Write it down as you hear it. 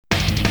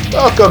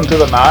Welcome to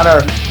the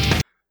manor.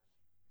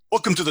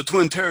 Welcome to the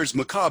Twin Terrors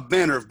Macabre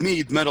Manor of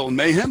Mead, Metal, and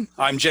Mayhem.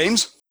 I'm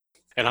James.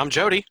 And I'm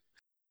Jody.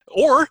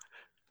 Or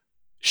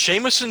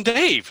Seamus and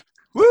Dave.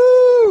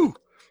 Woo!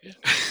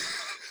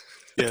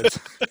 Yes.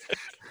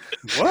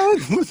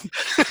 What?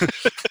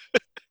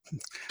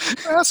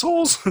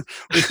 Assholes.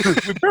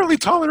 We barely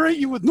tolerate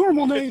you with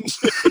normal names.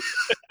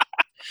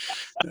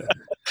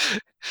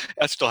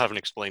 I still haven't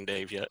explained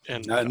Dave yet.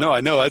 And No, I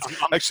know. I'm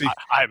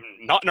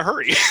not in a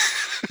hurry.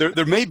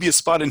 There may be a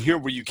spot in here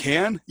where you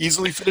can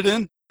easily fit it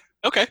in.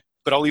 Okay.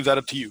 But I'll leave that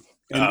up to you.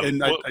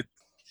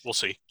 We'll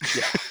see.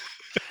 Yeah.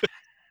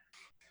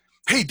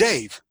 Hey,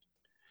 Dave.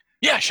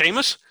 Yeah,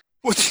 Seamus.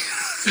 What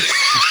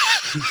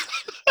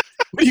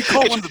do you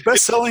call one of the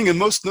best-selling and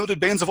most noted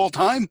bands of all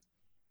time?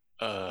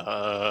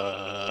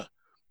 Led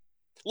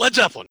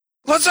Zeppelin.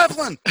 Led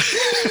Zeppelin!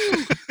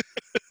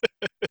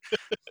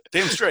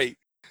 Damn straight.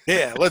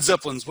 Yeah, Led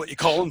Zeppelin's what you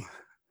call them.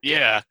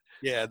 Yeah.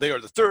 Yeah, they are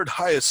the third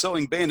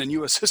highest-selling band in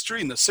U.S. history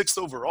and the sixth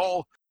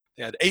overall.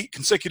 They had 8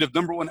 consecutive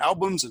number one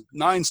albums and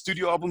 9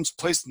 studio albums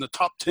placed in the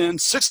top 10,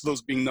 6 of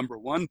those being number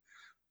one.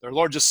 Their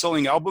largest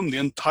selling album, the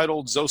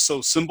untitled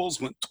Zoso Symbols,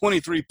 went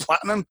 23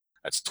 platinum.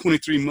 That's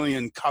 23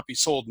 million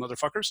copies sold,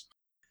 motherfuckers.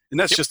 And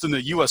that's just in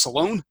the U.S.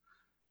 alone.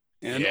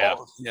 And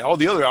all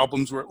the other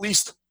albums were at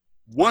least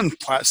one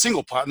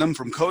single platinum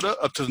from Coda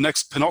up to the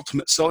next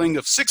penultimate selling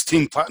of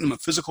 16 platinum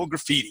of Physical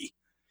Graffiti.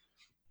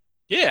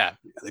 Yeah.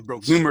 They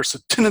broke numerous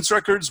attendance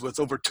records with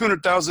over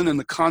 200,000 in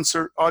the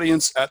concert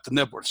audience at the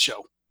Nebworth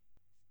show.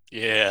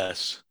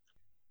 Yes.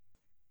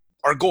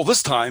 Our goal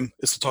this time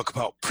is to talk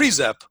about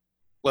pre-Zepp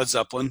Led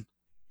Zeppelin.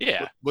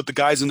 Yeah. What the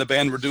guys in the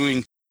band were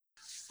doing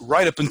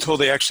right up until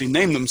they actually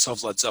named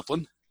themselves Led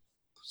Zeppelin.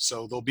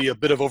 So there'll be a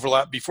bit of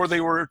overlap before they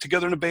were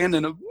together in a band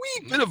and a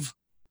wee bit of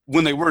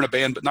when they were in a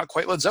band, but not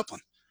quite Led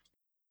Zeppelin.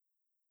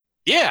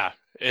 Yeah.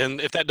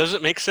 And if that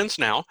doesn't make sense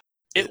now,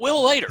 it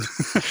will later.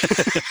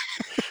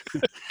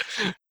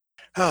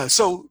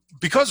 So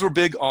because we're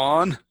big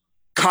on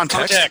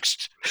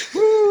context.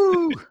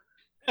 Woo!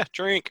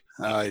 Drink.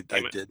 I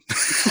did.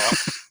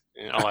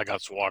 All I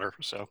got's water,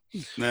 so.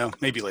 No,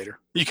 maybe later.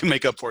 You can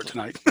make up for it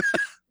tonight.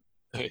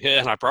 Yeah,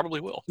 and I probably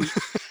will.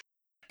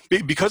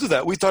 Because of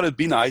that, we thought it'd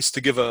be nice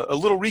to give a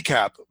little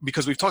recap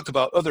because we've talked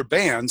about other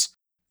bands.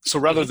 So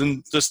rather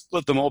than just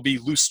let them all be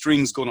loose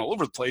strings going all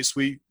over the place,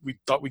 we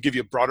thought we'd give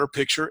you a broader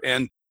picture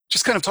and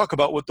just kind of talk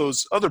about what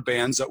those other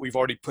bands that we've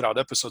already put out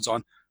episodes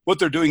on, what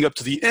they're doing up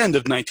to the end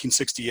of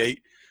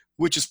 1968,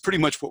 which is pretty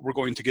much what we're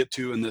going to get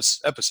to in this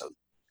episode.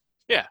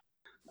 Yeah.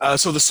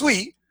 So the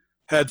Sweet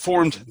had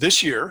formed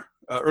this year,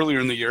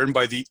 earlier in the year, and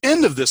by the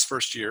end of this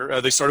first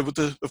year, they started with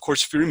of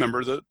course, if you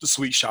remember, the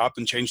Sweet Shop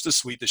and changed to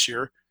Sweet this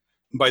year.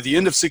 And by the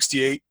end of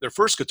 68, their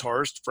first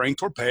guitarist, Frank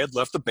Torpey, had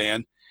left the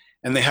band,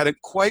 and they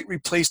hadn't quite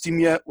replaced him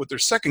yet with their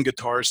second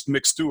guitarist,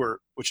 Mick Stewart,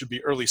 which would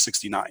be early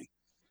 69.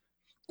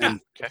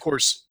 And, of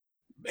course,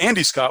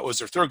 Andy Scott was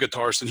their third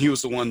guitarist, and he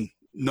was the one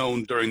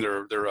known during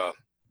their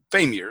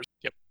fame years.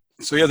 Yep.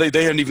 So, yeah,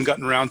 they hadn't even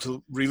gotten around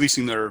to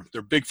releasing their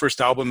big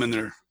first album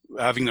and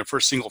having their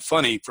first single,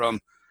 Funny, from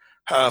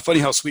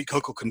Funny How Sweet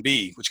Coco Can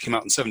Be, which came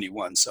out in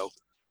 71. So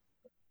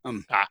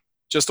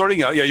just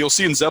starting out, you'll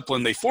see in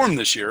Zeppelin, they formed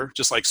this year,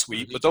 just like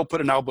Sweet, but they'll put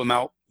an album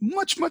out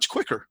much, much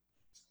quicker.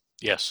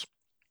 Yes.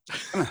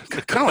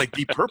 Kind of like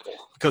Deep Purple,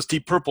 because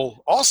Deep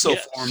Purple also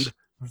formed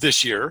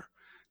this year,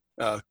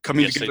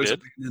 coming together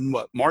in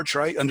March,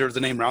 right? Under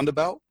the name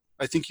Roundabout,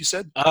 I think you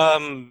said?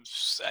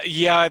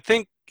 Yeah, I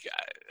think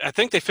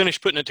they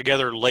finished putting it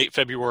together late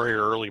February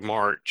or early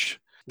March.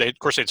 They'd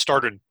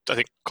started, I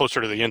think,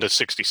 closer to the end of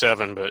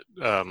 67, but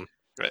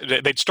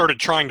they'd started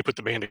trying to put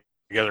the band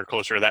together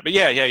closer to that. But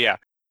yeah.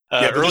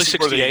 Early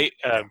 68,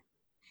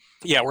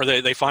 where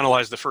they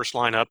finalized the first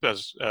lineup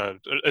as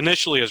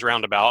initially as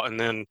Roundabout, and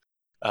then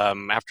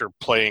after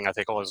playing, I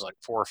think it was like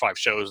 4 or 5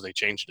 shows, they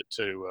changed it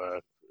to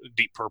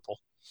Deep Purple,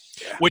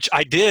 which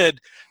I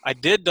did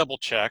double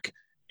check,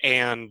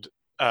 and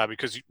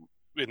because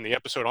in the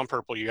episode on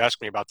Purple, you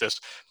asked me about this.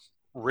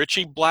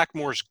 Ritchie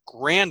Blackmore's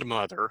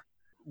grandmother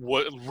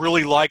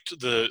really liked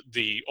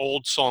the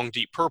old song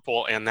Deep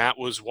Purple, and that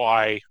was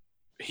why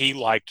he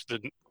liked the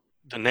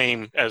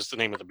name as the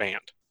name of the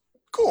band.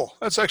 Cool.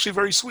 That's actually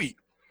very sweet.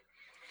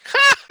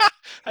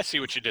 I see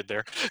what you did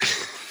there.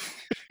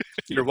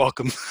 You're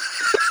welcome.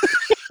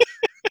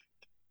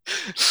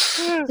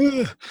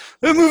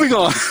 Moving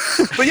on.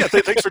 But yeah,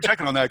 thanks for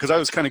checking on that, because I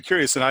was kind of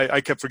curious, and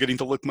I kept forgetting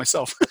to look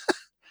myself.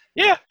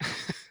 Yeah.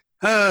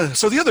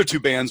 So the other 2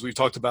 bands we've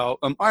talked about,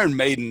 Iron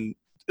Maiden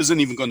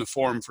isn't even going to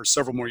form for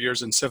several more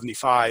years in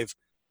 75.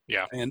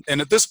 Yeah. And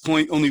at this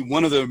point, only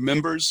one of the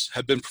members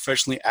had been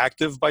professionally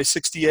active by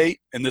 68,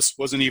 and this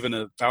wasn't even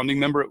a founding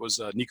member. It was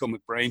Nico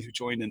McBrain, who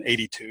joined in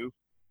 82.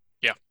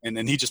 Yeah. And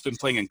then he just been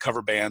playing in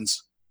cover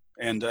bands.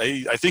 And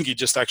I think he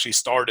just actually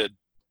started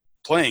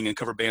playing in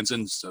cover bands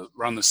in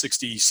around the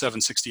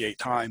 67, 68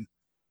 time.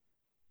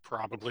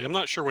 Probably. I'm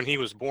not sure when he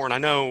was born. I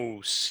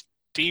know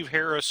Steve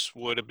Harris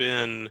was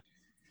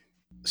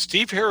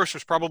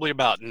probably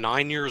about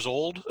 9 years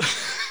old.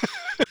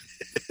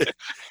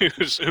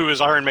 who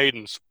is Iron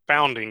Maiden's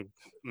founding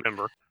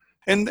member.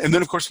 And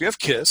then, of course, we have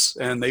Kiss,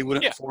 and they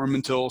wouldn't form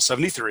until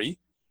 73.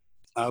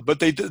 But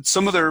they did.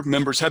 Some of their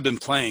members had been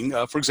playing.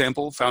 For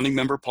example, founding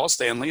member Paul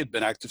Stanley had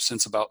been active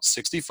since about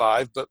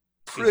 65, but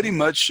pretty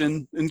much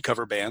in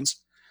cover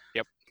bands.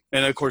 Yep.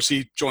 And, of course,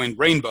 he joined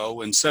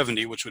Rainbow in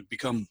 70, which would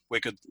become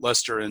Wicked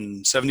Lester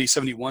in 70,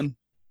 71.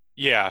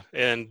 Yeah,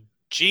 and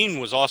Gene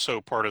was also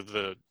part of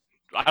the,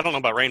 I don't know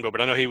about Rainbow,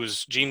 but I know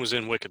Gene was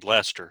in Wicked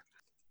Lester.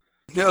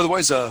 Yeah,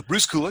 otherwise,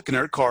 Bruce Kulick and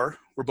Eric Carr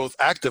were both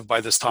active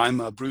by this time.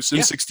 Bruce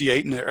in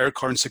 68 and Eric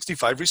Carr in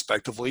 65,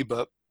 respectively,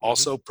 but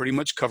also pretty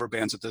much cover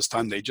bands at this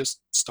time. They just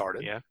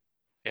started. Yeah.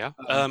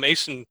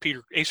 Ace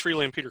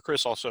Frehley and Peter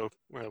Criss also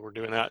were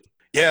doing that.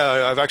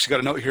 Yeah, I've actually got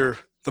a note here.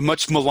 The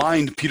much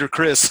maligned Peter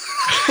Criss.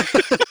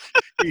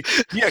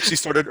 he actually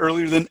started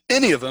earlier than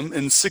any of them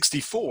in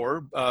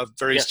 64,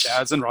 various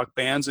jazz and rock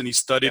bands, and he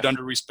studied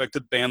under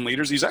respected band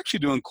leaders. He's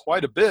actually doing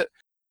quite a bit.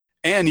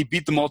 And he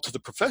beat them all to the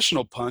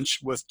professional punch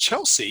with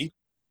Chelsea.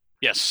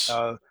 Yes.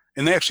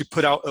 And they actually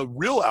put out a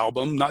real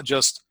album, not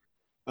just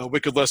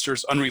Wicked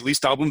Lester's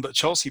unreleased album, but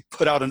Chelsea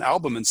put out an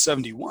album in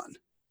 71.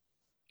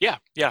 Yeah,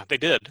 they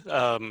did.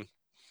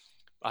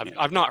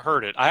 I've not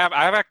heard it.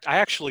 I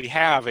actually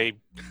have a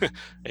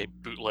a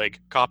bootleg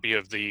copy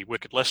of the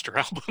Wicked Lester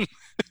album.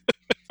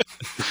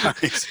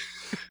 Nice.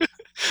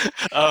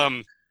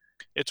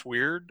 It's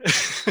weird.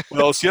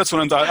 Well, see, that's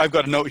what I've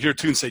got a note here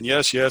too, and saying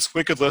yes,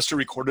 Wicked Lester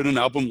recorded an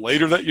album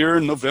later that year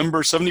in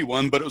November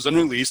 71, but it was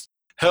unreleased.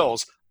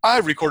 Hells, I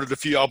recorded a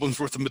few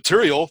albums worth of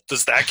material.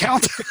 Does that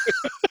count?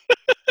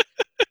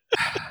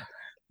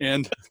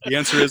 And the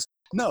answer is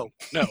no.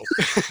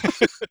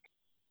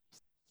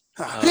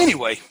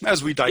 Anyway,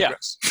 as we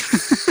digress.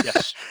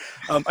 Yes.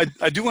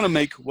 I do want to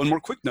make one more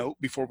quick note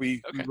before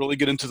we really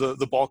get into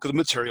the bulk of the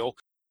material.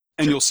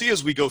 And you'll see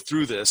as we go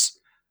through this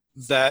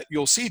that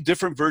you'll see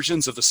different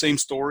versions of the same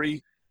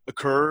story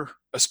occur,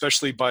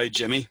 especially by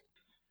Jimmy.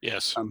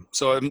 Yes.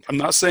 So I'm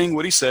not saying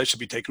what he says should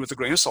be taken with a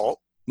grain of salt.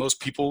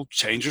 Most people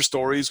change their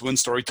stories when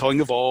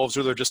storytelling evolves,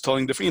 or they're just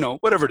telling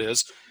different, whatever it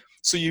is.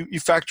 So you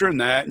factor in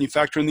that, and you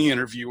factor in the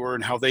interviewer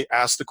and how they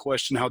ask the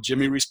question, how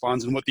Jimmy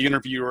responds, and what the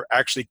interviewer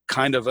actually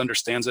kind of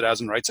understands it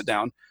as and writes it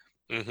down.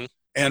 Mm-hmm.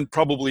 And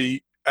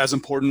probably as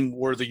important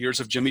were the years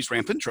of Jimmy's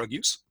rampant drug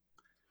use.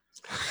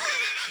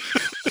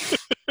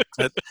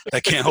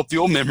 that can't help the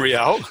old memory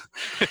out.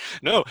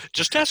 No,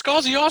 just ask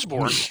Ozzy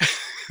Osbourne.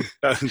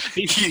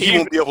 He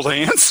won't be able to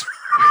answer.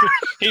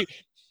 In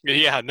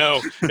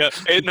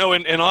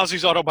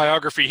Ozzy's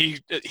autobiography,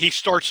 he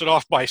starts it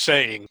off by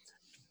saying,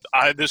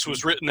 this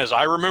was written as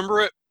I remember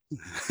it.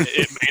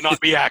 It may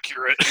not be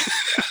accurate.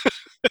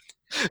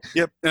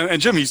 Yep,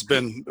 and Jimmy's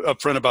been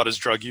upfront about his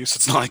drug use.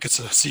 It's not like it's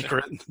a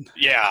secret.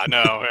 Yeah,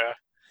 no.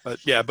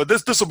 But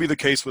this will be the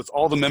case with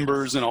all the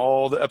members and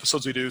all the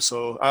episodes we do,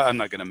 so I'm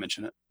not going to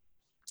mention it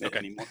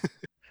anymore.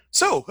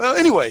 So,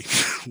 anyway,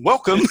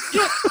 welcome,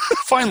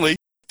 finally,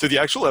 to the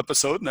actual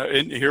episode.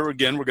 And here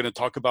again, we're going to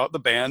talk about the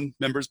band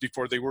members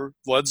before they were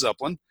Led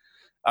Zeppelin.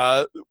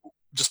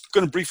 Just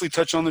going to briefly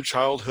touch on their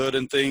childhood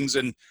and things,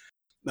 and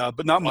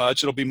but not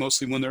much. It'll be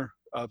mostly when they're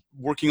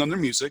working on their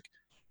music.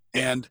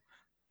 And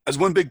as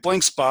one big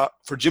blank spot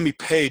for Jimmy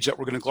Page that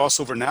we're going to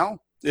gloss over now,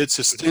 it's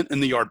his stint in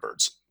the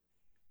Yardbirds.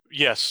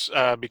 Yes,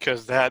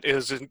 because that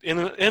is in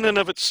and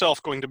of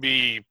itself going to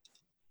be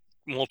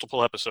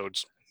multiple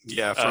episodes.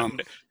 Yeah, from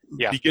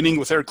beginning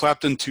with Eric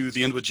Clapton to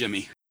the end with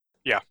Jimmy.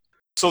 Yeah.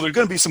 So there's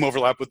going to be some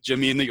overlap with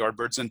Jimmy and the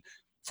Yardbirds. And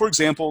for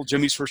example,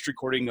 Jimmy's first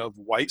recording of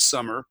White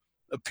Summer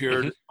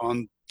appeared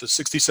on the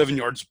 67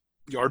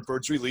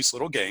 Yardbirds release,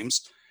 Little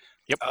Games.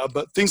 Yep.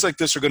 But things like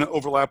this are going to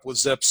overlap with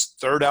Zepp's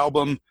third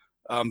album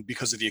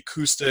because of the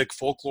acoustic,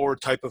 folklore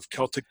type of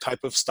Celtic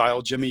type of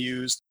style Jimmy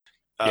used.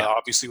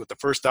 Obviously with the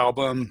first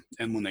album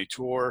and when they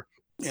tour.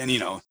 And,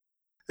 you'll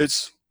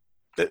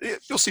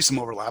see some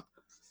overlap.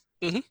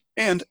 Mm-hmm.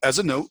 And as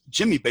a note,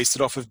 Jimmy based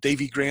it off of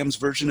Davy Graham's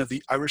version of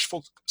the Irish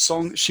folk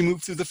song She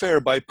Moved Through the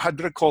Fair by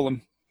Padre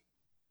Colum.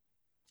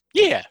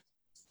 Yeah.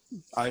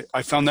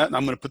 I found that, and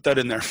I'm going to put that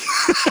in there.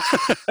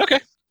 Okay.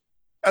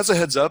 As a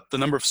heads up, the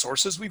number of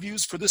sources we've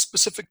used for this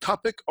specific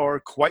topic are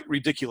quite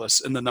ridiculous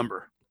in the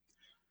number.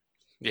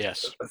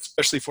 Yes.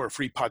 Especially for a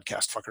free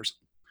podcast, fuckers.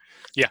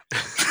 Yeah.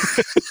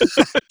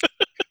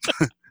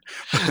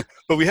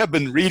 But we have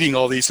been reading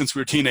all these since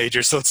we were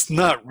teenagers, so it's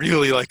not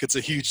really like it's a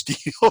huge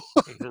deal.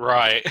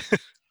 Right.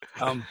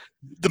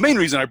 The main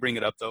reason I bring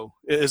it up, though,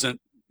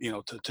 isn't,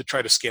 to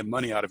try to scam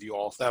money out of you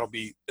all. That'll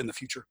be in the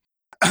future.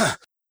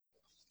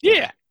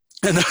 Yeah.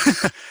 And,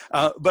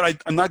 but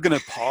I'm not going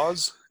to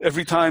pause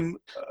every time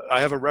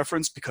I have a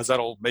reference because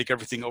that'll make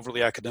everything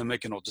overly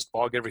academic and it'll just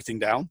bog everything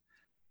down.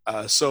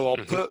 So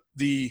I'll put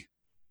the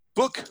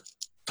book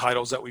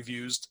titles that we've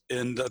used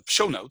in the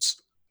show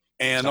notes.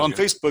 And on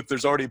Facebook,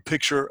 there's already a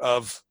picture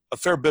of a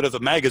fair bit of the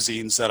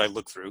magazines that I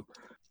look through.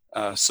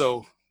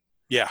 So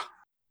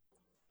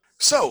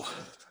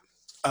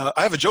I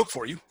have a joke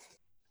for you.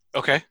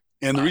 Okay.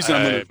 And the reason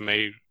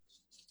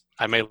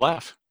I may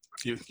laugh.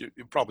 You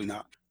probably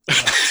not.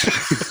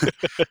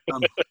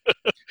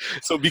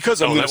 So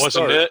because I'm Oh, going that to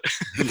wasn't start,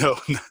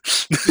 it?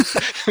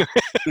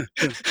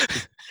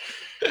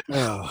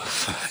 no.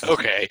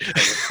 Okay.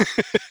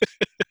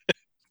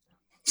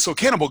 So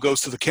Cannibal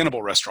goes to the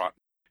Cannibal restaurant,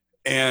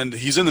 and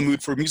he's in the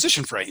mood for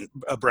musician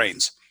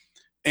brains.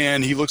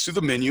 And he looks through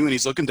the menu, and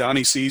he's looking down.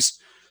 He sees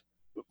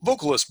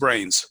vocalist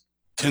brains,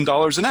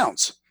 $10 an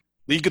ounce.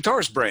 Lead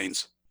guitarist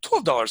brains,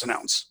 $12 an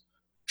ounce.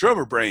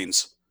 Drummer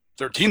brains,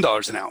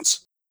 $13 an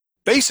ounce.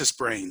 Bassist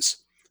brains,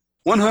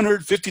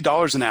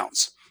 $150 an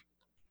ounce.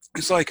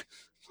 It's like,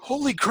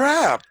 holy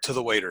crap, to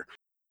the waiter.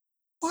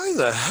 Why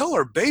the hell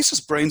are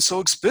bassist brains so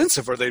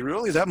expensive? Are they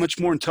really that much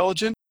more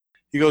intelligent?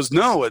 He goes,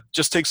 no, it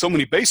just takes so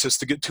many bassists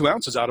to get 2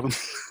 ounces out of them.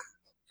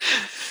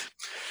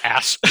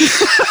 Ass.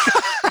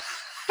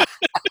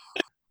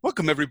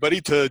 Welcome,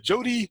 everybody, to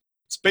Jody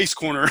Space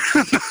Corner.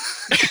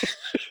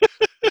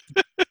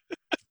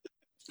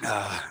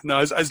 No,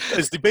 I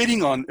was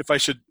debating on if I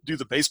should do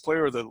the bass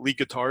player or the lead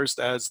guitarist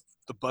as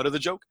the butt of the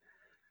joke.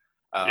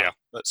 Yeah.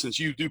 But since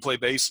you do play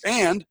bass,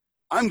 and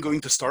I'm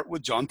going to start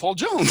with John Paul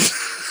Jones.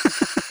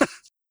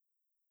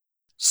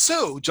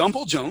 So, John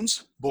Paul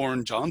Jones,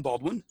 born John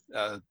Baldwin,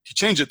 he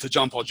changed it to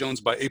John Paul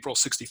Jones by April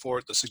 '64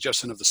 at the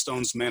suggestion of the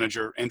Stones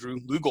manager Andrew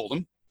Loog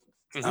Oldham.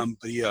 Mm-hmm.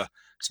 But he was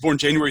born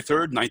January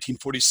 3rd,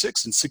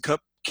 1946 in Sidcup,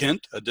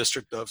 Kent, a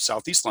district of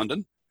southeast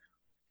London.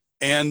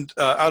 And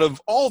out of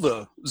all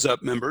the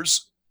Zepp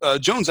members,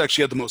 Jones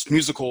actually had the most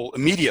musical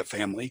immediate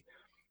family.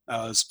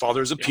 His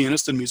father is a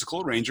pianist and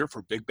musical arranger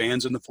for big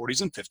bands in the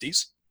 40s and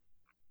 50s.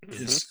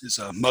 Mm-hmm. His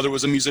mother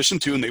was a musician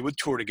too, and they would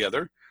tour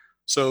together.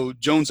 So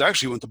Jones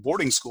actually went to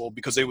boarding school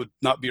because they would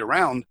not be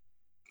around.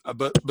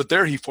 But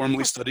there he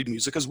formally studied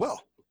music as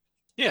well.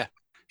 Yeah.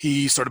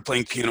 He started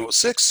playing piano at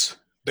 6,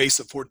 bass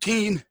at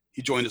 14.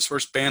 He joined his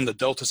first band, the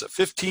Deltas, at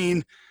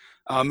 15.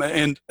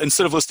 And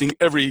instead of listing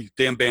every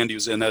damn band he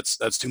was in,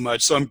 that's too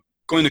much. So I'm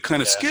going to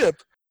kind of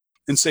skip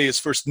and say his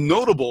first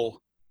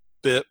notable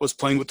bit was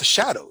playing with the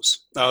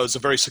Shadows. It was a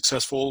very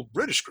successful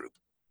British group.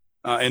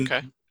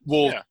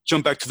 We'll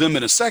jump back to them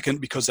in a second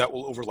because that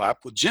will overlap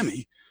with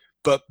Jimmy.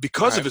 But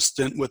because of his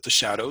stint with the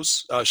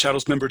Shadows,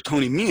 Shadows member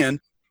Tony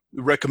Meehan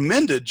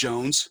recommended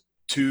Jones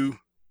to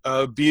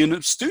be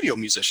a studio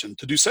musician,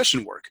 to do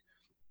session work.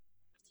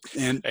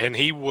 And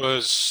he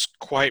was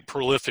quite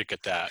prolific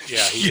at that.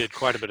 Yeah, he did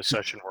quite a bit of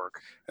session work.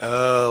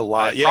 A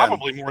lot, yeah.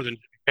 Probably more than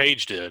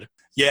Page did.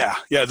 Yeah,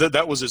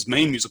 that was his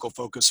main musical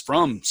focus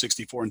from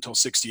 64 until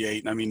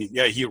 68. I mean,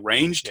 he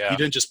arranged. Yeah. He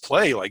didn't just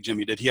play like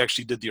Jimmy did. He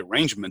actually did the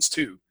arrangements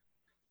too.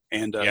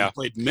 And he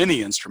played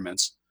many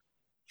instruments.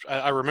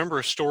 I remember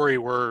a story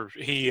where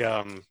he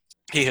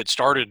had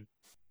started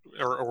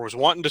or was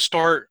wanting to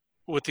start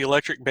with the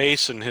electric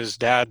bass, and his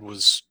dad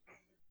was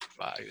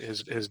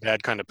his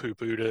dad kind of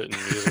poo-pooed it, and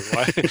he was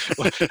like,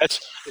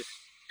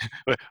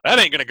 that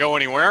ain't gonna go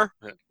anywhere.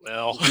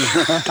 Well,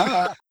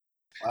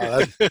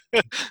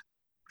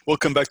 we'll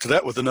come back to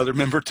that with another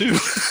member too.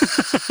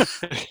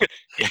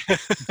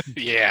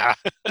 Yeah.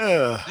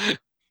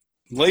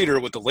 Later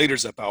with the later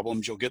Zepp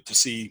albums, you'll get to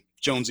see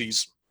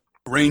Jonesy's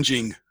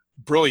arranging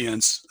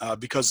brilliance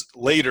because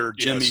later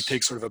Jimmy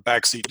takes sort of a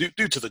backseat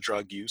due to the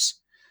drug use.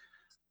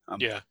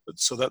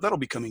 So that'll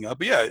be coming up.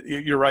 But yeah,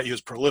 you're right. He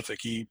was prolific.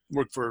 He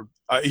worked for,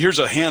 here's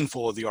a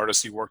handful of the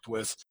artists he worked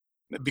with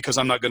because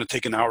I'm not going to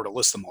take an hour to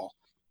list them all.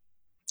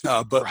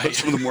 But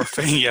some of the more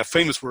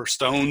famous were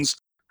Stones,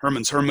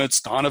 Herman's Hermits,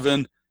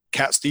 Donovan,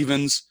 Cat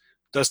Stevens,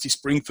 Dusty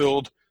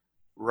Springfield,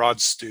 Rod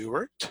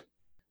Stewart.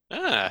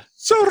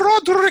 So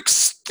Roderick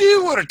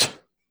Stewart.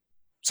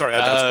 Sorry,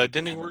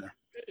 didn't he work?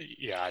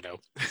 Yeah, I know.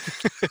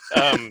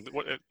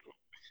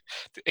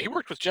 He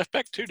worked with Jeff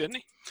Beck too,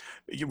 didn't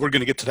he? We're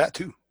going to get to that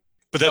too,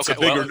 but that's a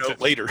bigger note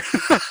later.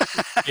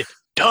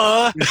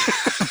 Duh.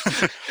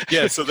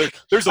 Yeah, so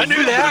there's a I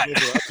knew that.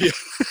 Yeah.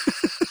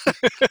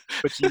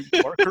 But you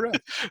are correct.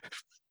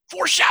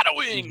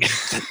 Foreshadowing.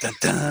 Dun, dun,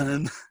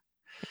 dun.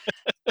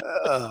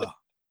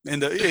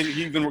 And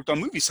he even worked on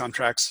movie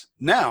soundtracks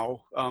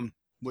now,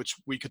 which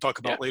we could talk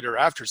about later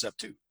after Zepp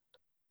 2.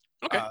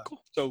 Okay,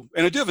 cool. So,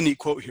 and I do have a neat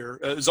quote here.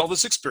 Is all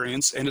this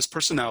experience and his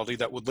personality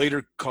that would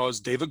later cause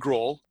David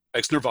Grohl,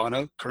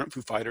 ex-Nirvana, current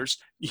Foo Fighters,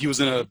 he was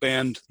in a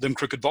band, Them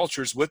Crooked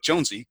Vultures, with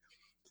Jonesy,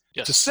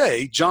 to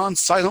say, John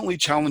silently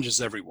challenges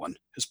everyone.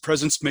 His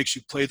presence makes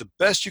you play the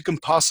best you can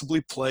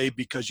possibly play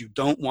because you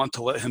don't want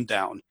to let him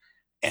down.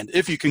 And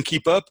if you can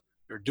keep up,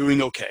 you're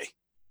doing okay.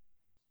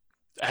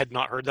 I had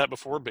not heard that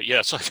before, but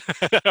yes,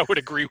 I would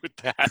agree with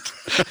that.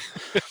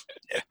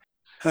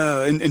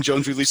 And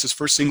Jones released his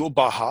first single,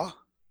 Baja,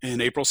 in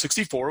April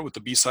 '64 with the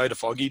B-side A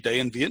Foggy Day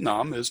in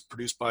Vietnam, is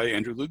produced by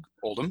Andrew Loog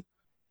Oldham.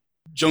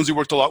 Jonesy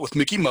worked a lot with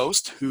Mickey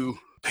Most, who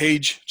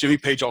Jimmy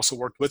Page also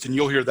worked with, and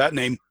you'll hear that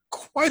name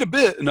quite a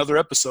bit in other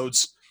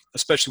episodes,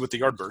 especially with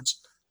the Yardbirds.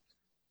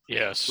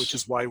 Yes. Which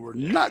is why we're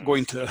not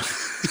going to...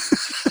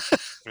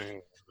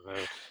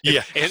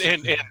 Yeah.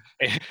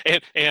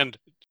 And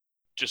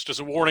just as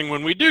a warning,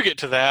 when we do get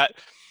to that,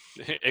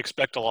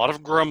 expect a lot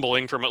of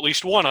grumbling from at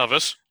least one of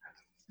us.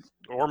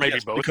 Or maybe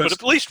both, but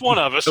at least one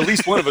of us. At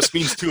least one of us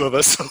means two of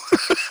us. So.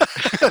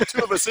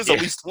 Two of us is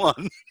at least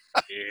one.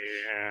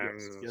 Yeah,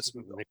 Yes,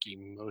 Mickey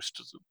most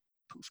is a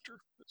poofter.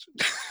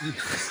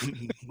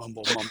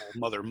 Mumble,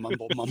 mother,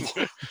 mumble.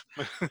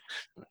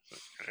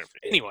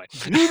 Anyway,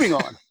 moving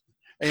on.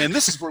 And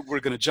this is where we're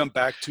going to jump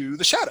back to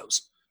the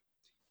Shadows.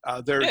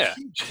 Their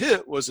huge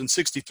hit was in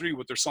 '63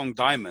 with their song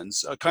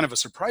Diamonds, kind of a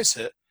surprise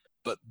hit.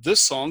 But this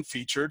song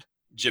featured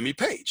Jimmy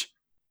Page.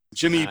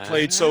 Jimmy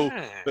played,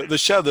 the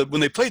Shadow, when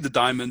they played the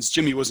Diamonds,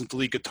 Jimmy wasn't the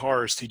lead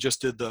guitarist. He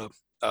just did the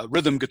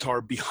rhythm guitar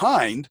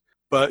behind,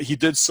 but he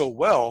did so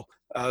well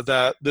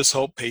that this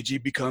helped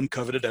Pagey become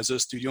coveted as a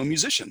studio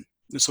musician.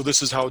 And so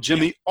this is how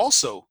Jimmy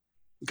also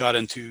got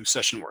into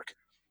session work.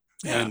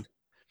 And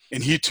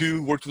he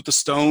too worked with the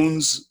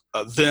Stones,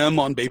 them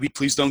on Baby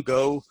Please Don't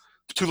Go,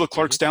 Petula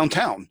Clark's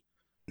Downtown,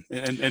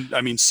 and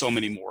I mean so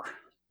many more.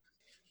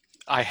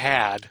 I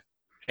had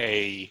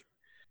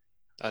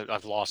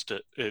I've lost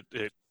it.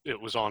 It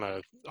was on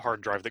a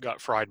hard drive that got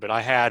fried, but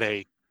I had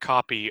a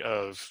copy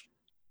of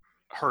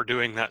her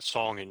doing that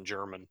song in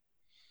German.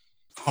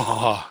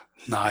 Oh,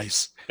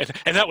 nice.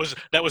 And that was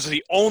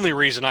the only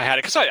reason I had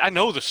it, because I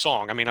know the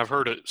song. I mean, I've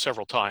heard it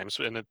several times,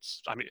 and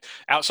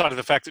outside of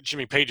the fact that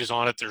Jimmy Page is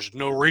on it, there's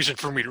no reason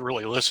for me to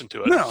really listen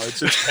to it. No,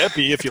 it's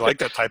peppy if you like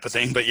that type of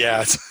thing, but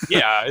yeah.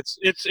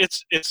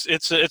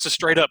 It's a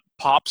straight up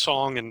pop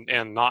song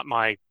and not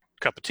my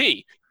cup of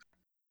tea.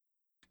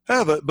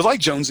 But like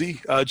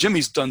Jonesy,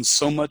 Jimmy's done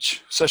so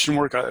much session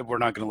work. We're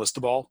not going to list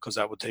them all because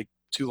that would take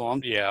too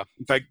long. Yeah.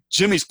 In fact,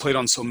 Jimmy's played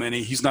on so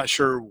many, he's not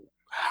sure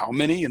how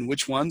many and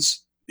which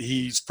ones.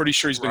 He's pretty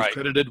sure he's been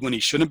credited when he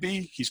shouldn't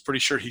be. He's pretty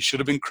sure he should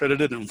have been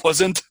credited and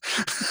wasn't.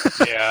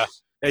 Yeah.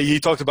 He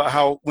talked about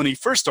how when he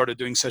first started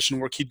doing session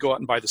work, he'd go out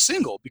and buy the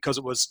single because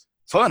it was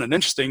fun and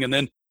interesting. And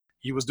then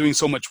he was doing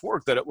so much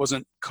work that it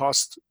wasn't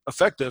cost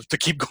effective to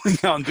keep going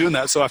out and doing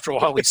that. So after a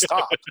while, he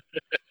stopped.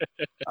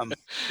 But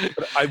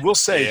I will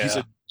say he's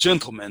a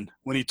gentleman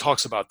when he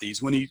talks about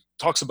these. When he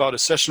talks about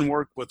his session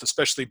work with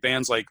especially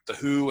bands like The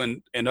Who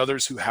and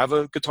others who have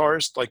a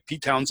guitarist like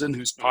Pete Townsend,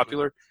 who's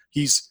popular,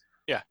 he's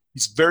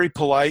very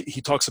polite.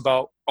 He talks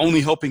about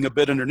only helping a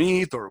bit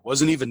underneath or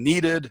wasn't even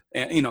needed.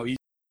 And,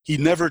 he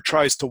never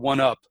tries to one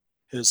up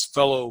his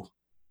fellow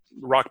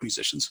rock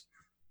musicians.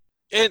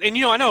 And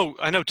I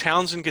know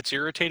Townsend gets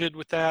irritated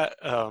with that.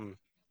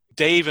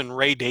 Dave and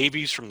Ray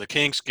Davies from the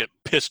Kinks get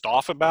pissed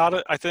off about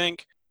it, I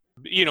think.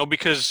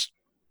 Because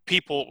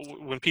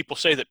when people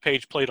say that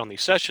Page played on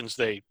these sessions,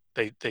 they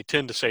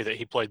tend to say that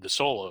he played the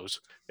solos.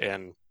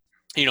 And,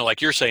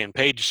 like you're saying,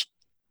 Page,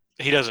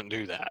 he doesn't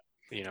do that.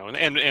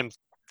 And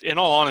in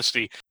all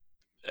honesty,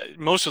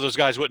 most of those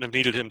guys wouldn't have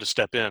needed him to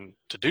step in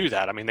to do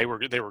that. I mean, they were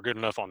good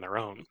enough on their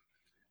own.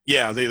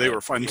 Yeah, they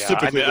were fine. Yeah,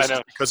 typically, I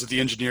know. Because of the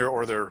engineer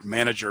or their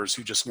managers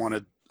who just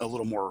wanted a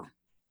little more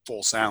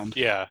full sound.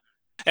 Yeah,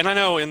 and I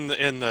know in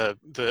the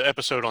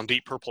episode on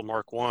Deep Purple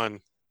Mark I,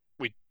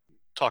 we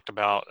talked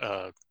about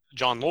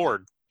John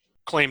Lord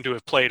claimed to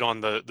have played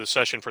on the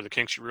session for the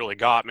Kinks You Really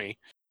Got Me.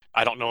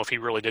 I don't know if he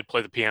really did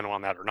play the piano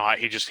on that or not.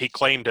 He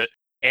claimed it,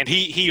 and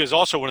he is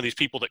also one of these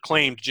people that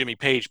claimed Jimmy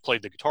Page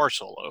played the guitar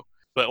solo.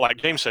 But like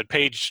James said,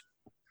 Page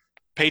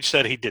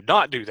said he did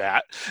not do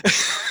that.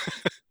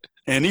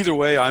 And either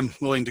way, I'm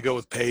willing to go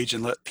with Page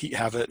and let Pete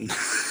have it.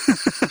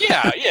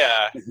 Yeah,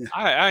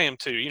 I am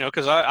too.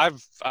 Because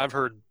I've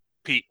heard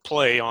Pete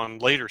play on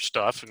later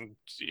stuff, and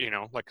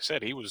like I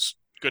said, he was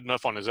good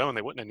enough on his own.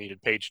 They wouldn't have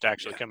needed Page to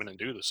actually come in and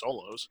do the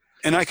solos.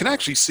 And I can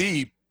actually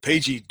see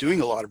Pagey doing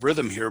a lot of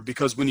rhythm here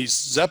because when he's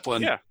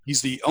Zeppelin,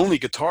 he's the only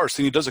guitarist,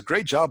 and he does a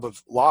great job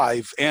of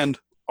live and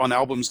on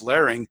albums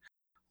layering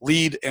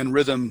lead and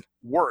rhythm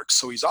work.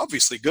 So he's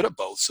obviously good at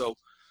both. So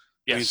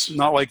it's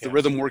not like the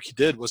rhythm work he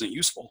did wasn't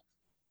useful.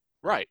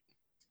 Right.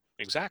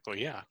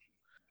 Exactly, yeah.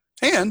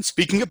 And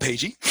speaking of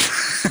Pagey,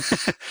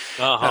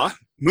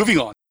 moving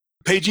on.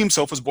 Pagey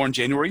himself was born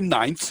January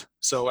 9th.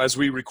 So as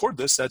we record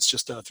this, that's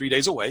just 3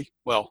 days away.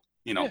 Well,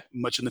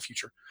 much in the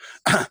future.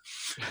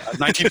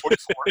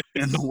 1944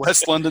 in the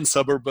West London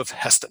suburb of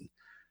Heston.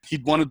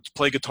 He'd wanted to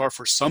play guitar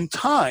for some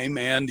time,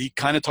 and he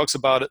kind of talks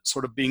about it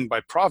sort of being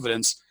by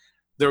providence.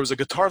 There was a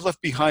guitar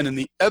left behind in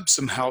the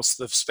Epsom house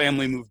this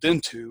family moved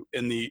into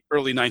in the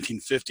early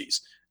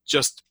 1950s.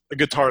 Just a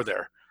guitar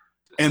there.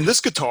 And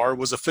this guitar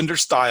was a Fender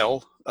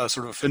style,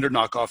 sort of a Fender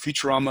knockoff,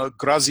 Futurama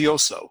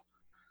Grazioso.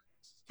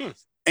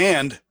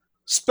 And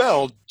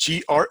spelled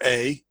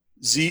Grazioso.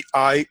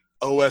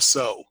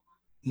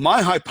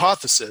 My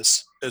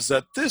hypothesis is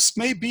that this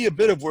may be a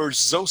bit of where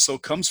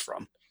Zoso comes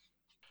from.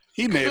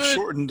 He may have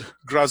shortened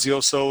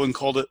Grazioso and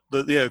called it,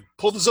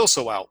 pull the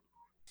Zoso out.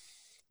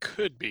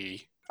 Could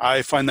be.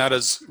 I find that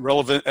as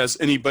relevant as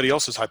anybody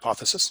else's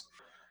hypothesis.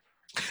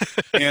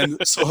 And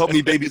so help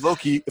me, baby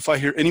Loki, if I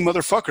hear any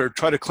motherfucker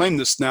try to claim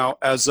this now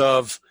as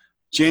of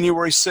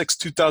January 6,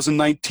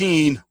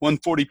 2019,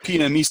 1:40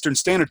 p.m. Eastern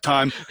Standard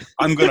Time,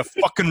 I'm going to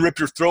fucking rip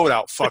your throat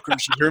out,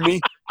 fuckers. You hear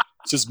me?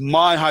 This is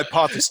my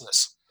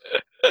hypothesis.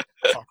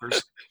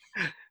 Fuckers.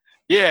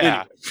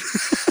 Yeah.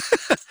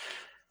 Anyway.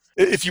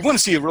 If you want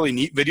to see a really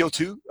neat video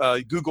too,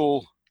 Google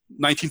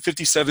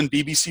 1957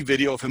 BBC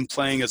video of him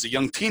playing as a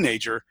young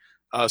teenager.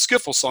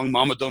 skiffle song,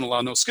 Mama Don't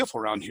Allow No Skiffle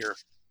Around Here.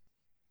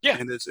 Yeah.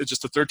 And it's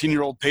just a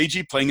 13-year-old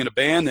Pagey playing in a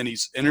band, and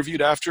he's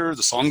interviewed after.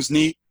 The song's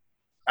neat.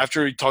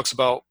 After he talks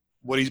about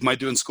what he might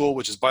do in school,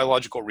 which is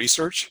biological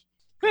research,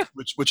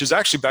 which is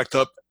actually backed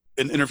up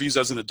in interviews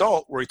as an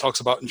adult where he talks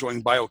about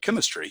enjoying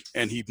biochemistry,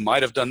 and he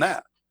might have done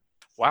that.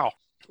 Wow.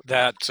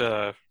 That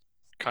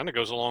kind of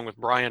goes along with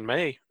Brian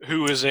May,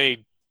 who has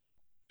a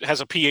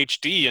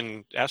PhD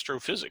in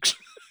astrophysics.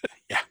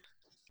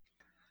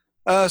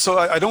 Yeah. So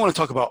I don't want to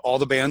talk about all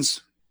the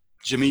bands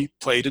Jimmy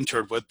played and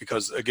toured with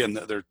because, again,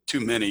 there are too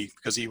many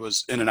because he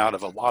was in and out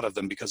of a lot of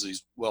them because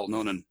he's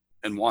well-known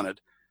and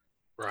wanted.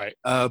 Right.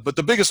 But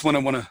the biggest one I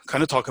want to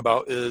kind of talk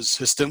about is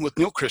his stint with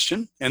Neil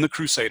Christian and the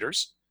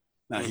Crusaders.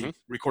 He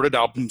recorded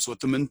albums with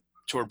them and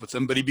toured with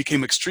them, but he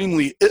became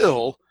extremely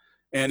ill,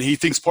 and he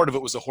thinks part of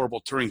it was the horrible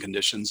touring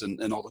conditions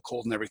and all the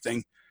cold and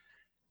everything.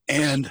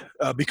 And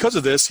because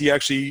of this, he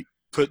actually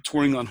put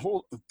touring on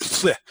hold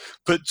for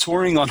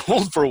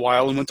a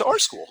while and went to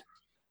art school,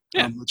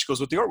 which goes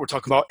with the art we're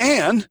talking about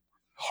and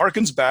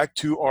harkens back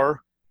to our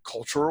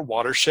cultural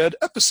watershed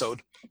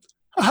episode.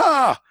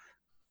 Aha!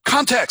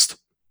 Context!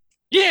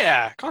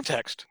 Yeah,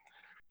 context.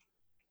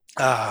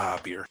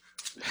 Beer.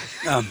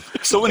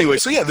 So anyway,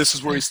 this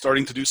is where he's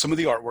starting to do some of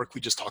the artwork we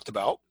just talked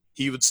about.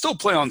 He would still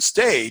play on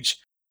stage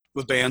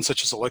with bands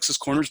such as Alexis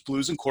Corner's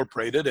Blues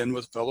Incorporated and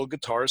with fellow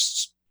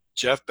guitarists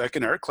Jeff Beck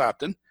and Eric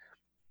Clapton.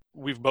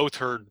 We've both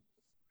heard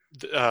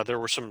there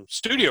were some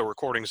studio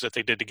recordings that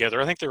they did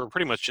together. I think they were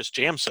pretty much just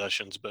jam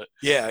sessions, but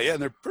yeah,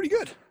 and they're pretty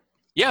good.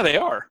 Yeah, they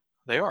are.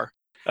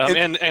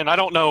 And I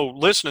don't know,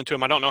 listening to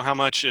him, I don't know how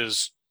much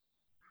is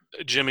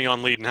Jimmy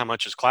on lead and how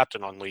much is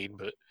Clapton on lead,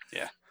 but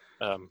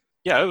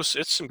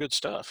it's some good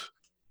stuff.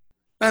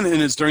 And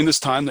it's during this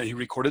time that he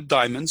recorded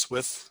Diamonds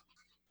with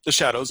the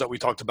Shadows that we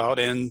talked about,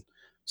 and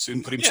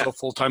soon put himself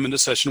full-time into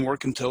session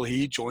work until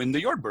he joined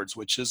the Yardbirds,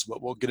 which is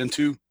what we'll get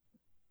into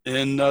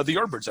in the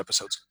Yardbirds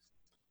episodes.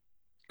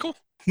 Cool.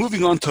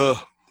 Moving on to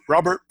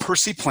Robert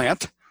Percy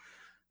Plant.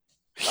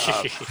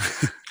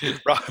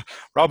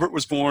 Robert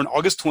was born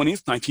August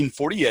 20th,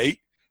 1948,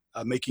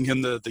 making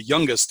him the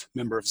youngest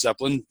member of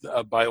Zeppelin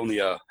by only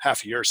a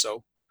half a year or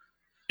so.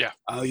 Yeah.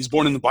 He's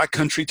born in the Black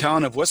Country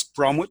town of West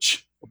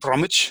Bromwich,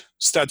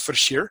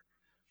 Staffordshire.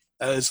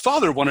 His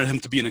father wanted him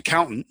to be an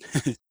accountant,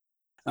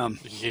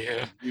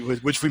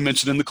 which we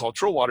mentioned in the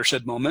Cultural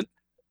Watershed Moment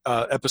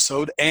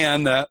episode,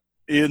 and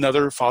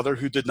another father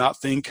who did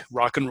not think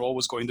rock and roll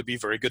was going to be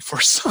very good for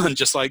his son,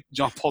 just like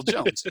John Paul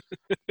Jones.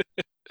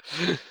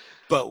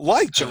 But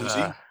like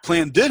Jonesy,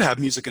 Plant did have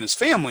music in his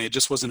family. It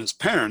just wasn't his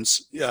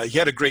parents. He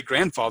had a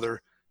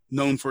great-grandfather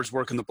known for his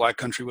work in the Black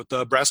Country with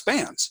brass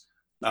bands.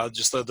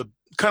 Just the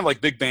kind of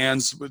like big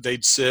bands,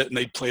 they'd sit and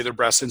they'd play their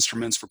brass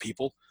instruments for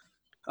people.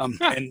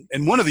 And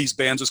one of these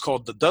bands was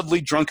called the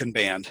Dudley Drunken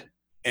Band.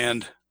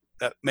 And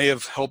that may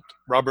have helped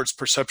Robert's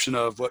perception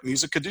of what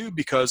music could do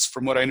because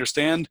from what I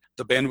understand,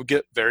 the band would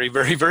get very,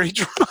 very, very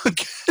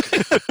drunk.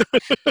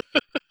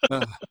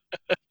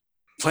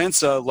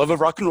 Plant's love of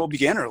rock and roll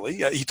began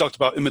early. He talked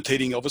about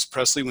imitating Elvis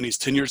Presley when he's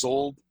 10 years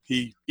old.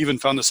 He even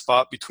found a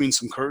spot between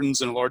some curtains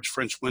and a large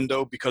French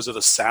window because of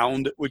the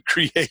sound it would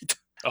create.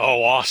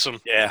 Oh, awesome.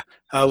 Yeah.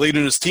 Late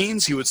in his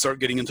teens, he would start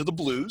getting into the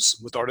blues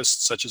with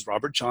artists such as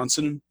Robert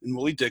Johnson and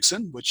Willie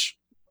Dixon, which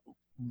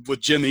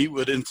with Jimmy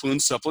would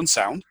influence Zeppelin's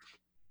sound.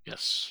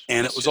 Yes.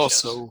 And it was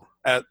also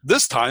at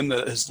this time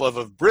that his love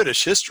of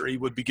British history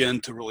would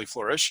begin to really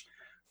flourish,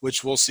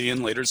 which we'll see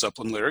in later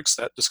Zeppelin lyrics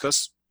that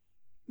discuss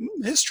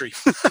history.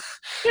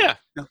 Yeah.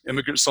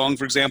 Immigrant Song,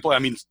 for example. I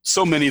mean,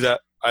 so many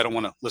that I don't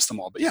want to list them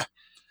all, but yeah.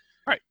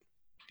 Right.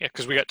 Yeah,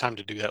 because we got time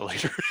to do that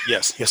later.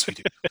 Yes, we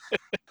do.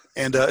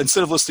 And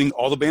instead of listing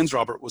all the bands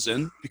Robert was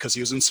in, because he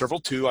was in several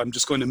too, I'm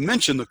just going to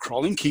mention the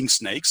Crawling King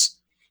Snakes,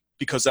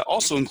 because that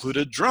also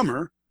included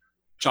drummer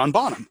John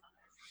Bonham.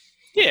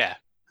 Yeah.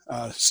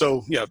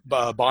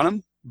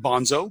 Bonham,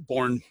 Bonzo,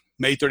 born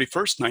May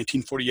 31st,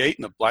 1948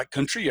 in the Black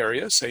Country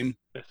area, same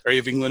area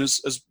of England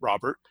as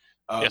Robert.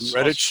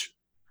 Redditch.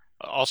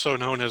 Also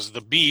known as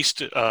the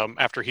Beast,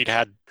 after he'd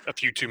had a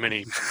few too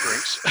many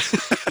drinks.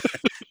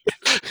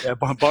 Yeah,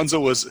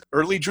 Bonzo was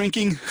early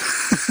drinking.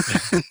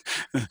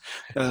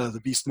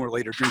 The Beast more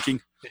later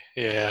drinking.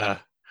 Yeah.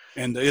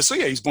 And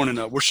he's born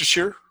in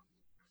Worcestershire,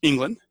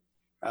 England.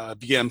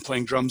 Began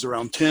playing drums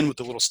around 10 with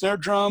the little snare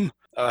drum.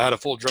 Had a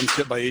full drum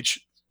kit by age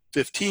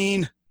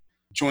 15.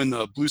 Joined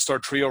the Blue Star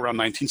Trio around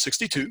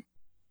 1962.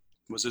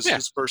 Was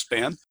his first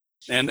band.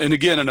 And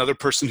again, another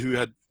person who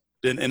had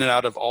been in and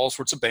out of all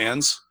sorts of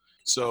bands.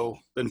 So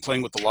been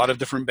playing with a lot of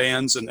different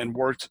bands and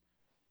worked,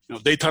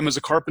 daytime as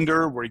a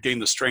carpenter where he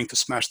gained the strength to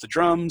smash the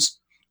drums.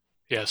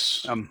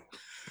 Yes.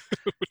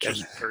 Which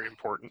is very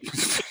important.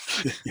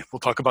 We'll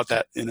talk about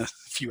that in a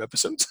few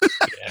episodes.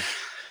 Yeah.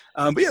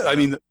 I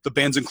mean, the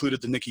bands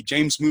included the Nicky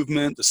James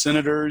Movement, the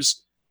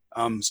Senators,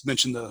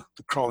 mentioned the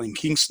Crawling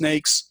King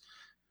Snakes,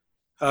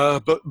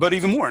 but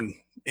even more. And,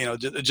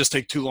 it just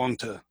take too long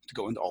to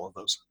go into all of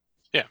those.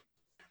 Yeah.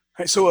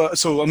 All right,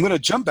 so I'm going to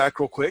jump back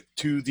real quick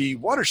to the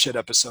Watershed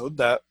episode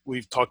that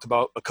we've talked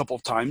about a couple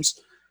of times,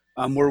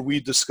 where we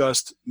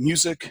discussed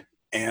music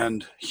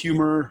and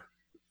humor,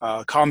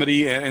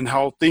 comedy, and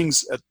how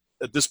things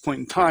at this point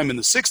in time in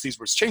the 60s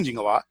was changing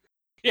a lot.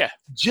 Yeah.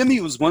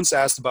 Jimmy was once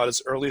asked about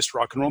his earliest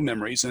rock and roll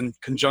memories in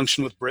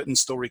conjunction with Britain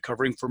still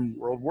recovering from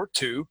World War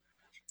II,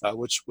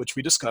 which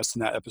we discussed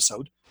in that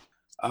episode,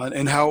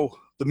 and how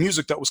the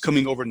music that was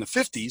coming over in the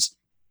 50s.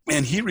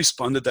 And he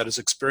responded that his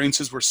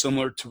experiences were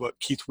similar to what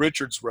Keith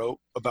Richards wrote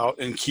about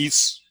in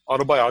Keith's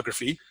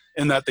autobiography,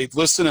 and that they'd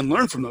listen and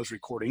learn from those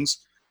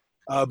recordings.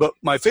 But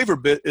my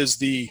favorite bit is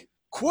the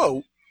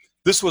quote,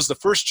 "This was the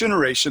first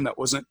generation that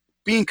wasn't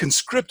being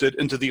conscripted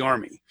into the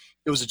army.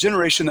 It was a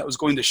generation that was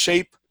going to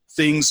shape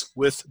things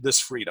with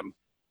this freedom."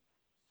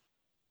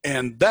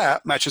 And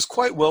that matches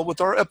quite well with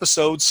our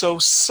episode, so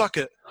suck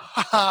it.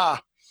 Ha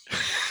ha.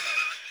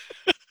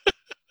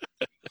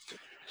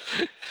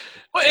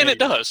 Well, and it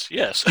does,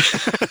 yes.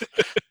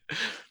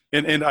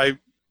 And I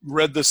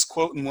read this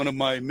quote in one of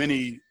my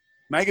mini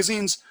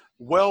magazines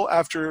well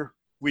after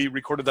we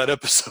recorded that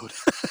episode.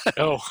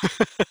 Oh.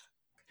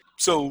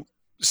 So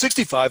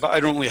 65, I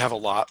don't really have a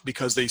lot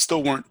because they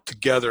still weren't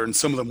together, and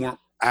some of them weren't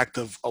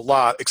active a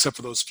lot, except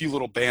for those few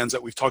little bands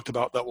that we've talked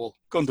about that will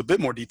go into a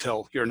bit more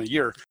detail here in a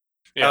year.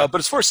 Yeah. But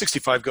as far as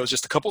 65 goes,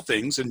 just a couple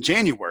things. In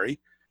January,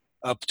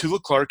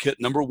 Petula Clark hit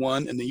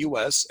 #1 in the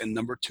U.S. and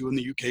 #2 in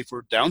the U.K.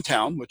 for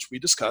Downtown, which we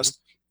discussed.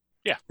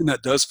 Yeah. And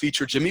that does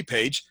feature Jimmy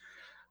Page,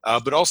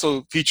 but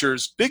also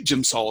features Big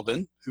Jim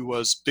Sullivan, who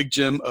was Big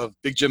Jim of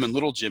Big Jim and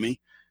Little Jimmy,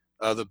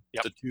 the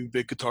two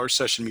big guitar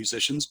session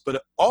musicians. But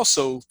it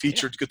also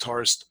featured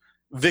guitarist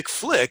Vic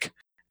Flick.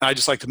 And I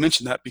just like to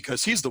mention that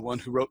because he's the one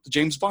who wrote the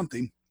James Bond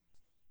theme.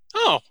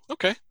 Oh,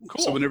 okay,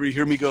 cool. So whenever you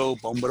hear me go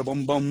bum ba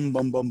bum bum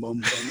bum bum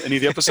bum, any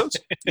of the episodes,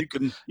 you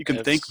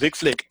can thank Vic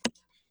Flick.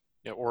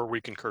 Yeah, or we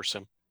can curse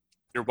him.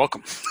 You're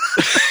welcome.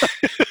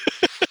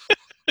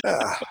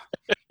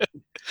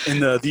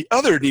 And the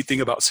other neat thing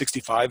about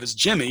 65 is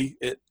Jimmy,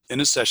 in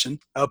his session,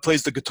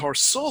 plays the guitar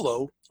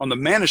solo on the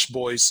Manish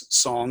Boys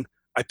song,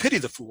 "I Pity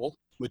the Fool,"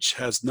 which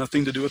has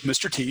nothing to do with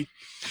Mr. T.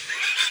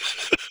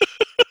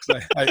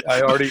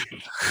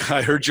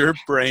 I heard your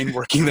brain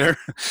working there.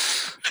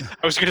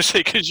 I was going to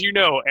say, because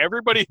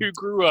everybody who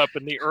grew up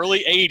in the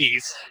early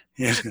 80s.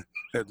 Yeah,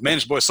 the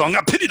Manish Boys song,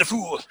 "I Pity the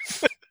Fool."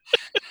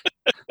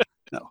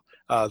 No.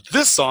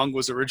 This song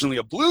was originally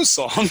a blues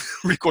song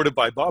recorded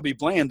by Bobby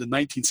Bland in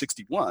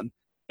 1961.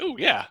 Oh,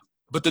 yeah.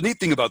 But the neat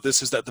thing about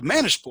this is that the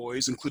Manish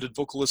Boys included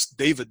vocalist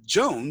David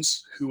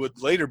Jones, who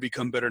would later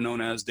become better known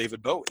as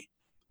David Bowie.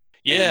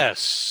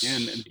 Yes.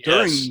 And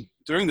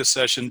during the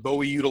session,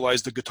 Bowie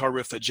utilized the guitar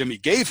riff that Jimmy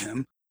gave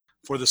him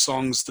for the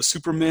songs "The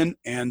Supermen"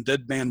 and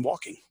 "Dead Man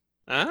Walking."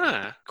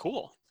 Ah,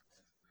 cool.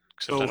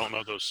 Except I don't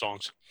know those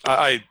songs.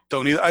 I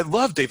don't either. I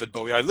love David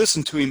Bowie. I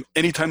listen to him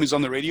anytime he's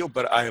on the radio,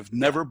 but I have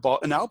never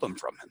bought an album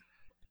from him.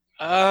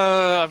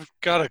 I've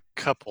got a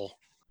couple.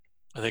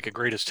 I think a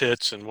Greatest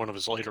Hits and one of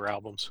his later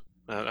albums.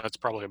 That's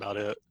probably about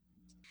it.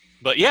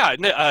 But yeah,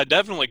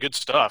 definitely good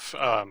stuff.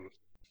 I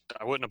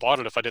wouldn't have bought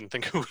it if I didn't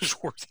think it was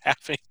worth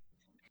having.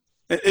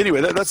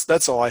 Anyway,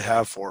 that's all I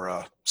have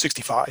for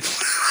 65.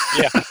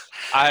 Yeah.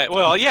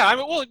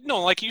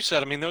 Like you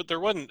said, I mean, there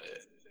wasn't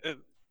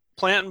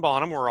Plant and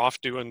Bonham were off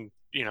doing,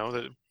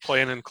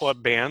 playing in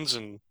club bands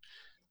and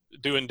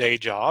doing day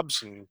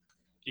jobs, and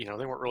they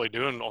weren't really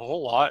doing a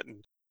whole lot.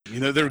 And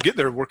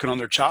they're working on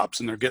their chops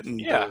and they're getting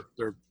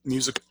their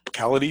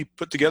musicality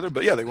put together.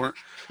 But they weren't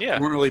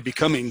really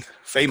becoming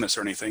famous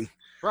or anything.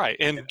 Right.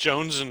 And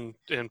Jones and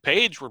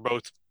Page were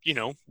both,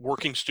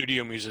 working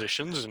studio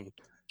musicians, and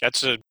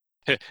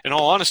in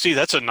all honesty,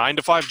 that's a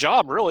 9-to-5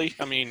 job, really.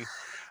 I mean,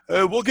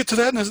 we'll get to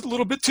that in a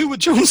little bit too with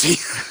Jonesy.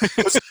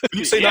 When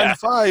you say 9 to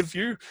 5,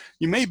 you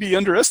may be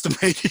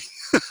underestimating.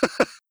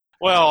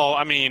 Well,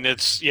 I mean,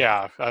 it's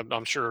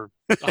I'm sure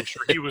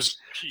he was.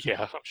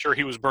 Yeah, I'm sure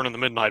he was burning the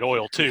midnight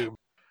oil too.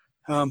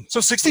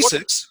 So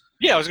 66.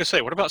 I was gonna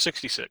say, what about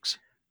 66?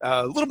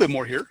 A little bit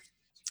more here.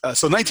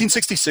 So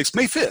 1966,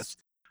 May 5th,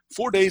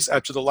 4 days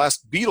after the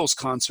last Beatles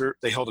concert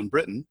they held in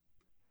Britain.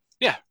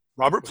 Yeah.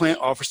 Robert Plant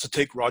offers to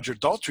take Roger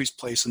Daltrey's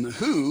place in The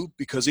Who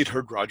because he'd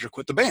heard Roger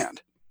quit the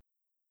band.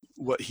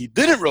 What he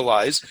didn't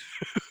realize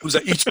was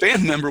that each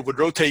band member would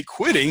rotate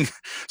quitting,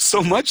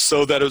 so much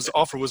so that his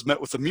offer was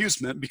met with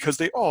amusement because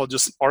they all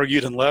just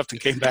argued and left and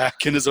came back.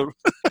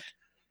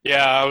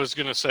 Yeah, I was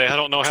going to say, I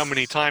don't know how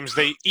many times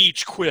they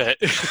each quit.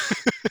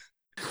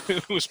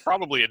 It was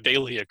probably a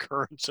daily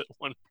occurrence at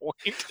one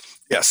point.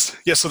 Yes.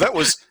 Yeah, so that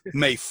was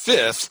May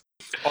 5th.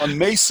 On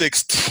May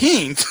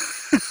 16th,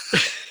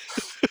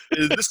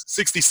 this is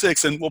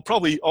 66, and we'll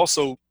probably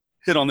also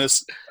hit on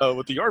this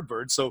with the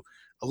Yardbirds. So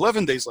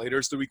 11 days later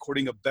is the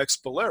recording of Beck's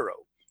Bolero.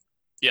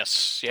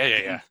 Yes.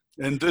 Yeah.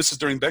 And this is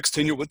during Beck's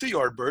tenure with the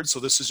Yardbirds, so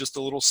this is just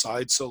a little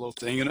side solo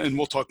thing, and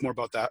we'll talk more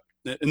about that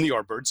in the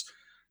Yardbirds.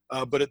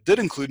 But it did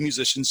include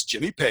musicians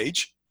Jimmy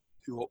Page,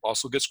 who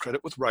also gets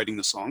credit with writing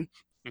the song,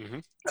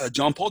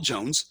 John Paul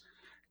Jones,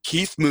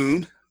 Keith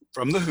Moon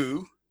from The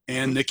Who,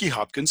 and Nicky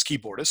Hopkins,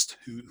 keyboardist,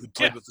 who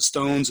played with the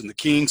Stones and the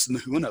Kinks and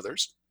The Who and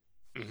others.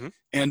 Mm-hmm.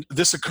 And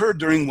this occurred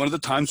during one of the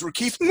times where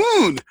Keith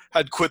Moon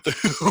had quit the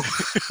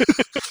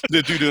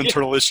Who due to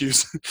internal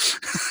issues.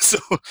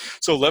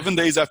 So 11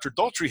 days after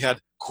Daltrey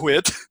had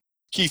quit,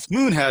 Keith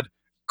Moon had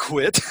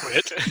quit.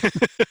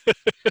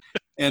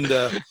 And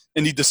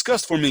he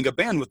discussed forming a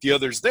band with the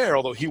others there,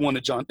 although he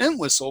wanted John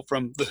Entwistle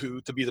from The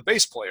Who to be the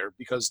bass player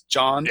because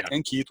John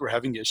and Keith were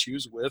having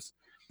issues with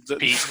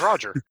Pete and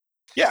Roger.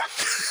 Yeah.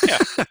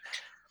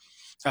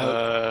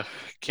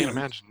 Can't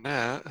imagine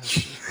that.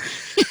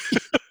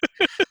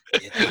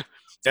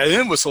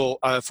 Entwistle,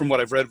 from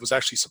what I've read, was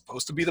actually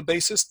supposed to be the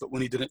bassist, but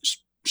when he didn't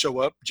show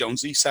up,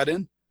 Jonesy sat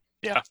in.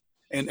 Yeah.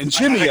 And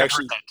Jimmy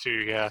actually heard that too,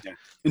 yeah.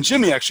 And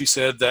Jimmy actually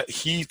said that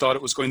he thought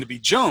it was going to be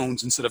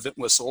Jones instead of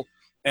Entwistle,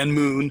 and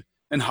Moon,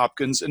 and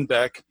Hopkins, and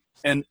Beck,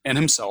 and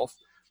himself.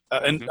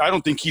 And I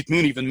don't think Keith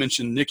Moon even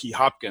mentioned Nicky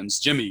Hopkins.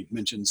 Jimmy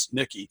mentions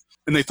Nicky.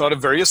 And they thought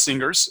of various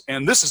singers,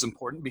 and this is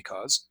important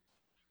because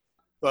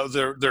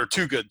there are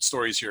two good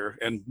stories here,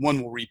 and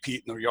one will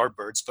repeat in the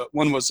Yardbirds, but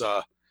one was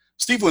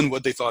Steve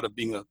Winwood. They thought of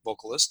being a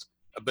vocalist,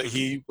 but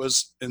he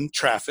was in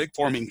Traffic,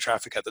 forming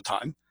Traffic at the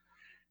time.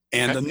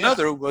 And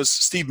another was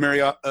Steve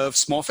Marriott of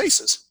Small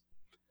Faces.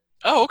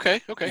 Oh,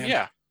 okay,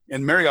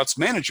 And Marriott's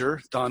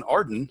manager, Don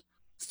Arden,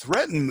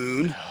 threatened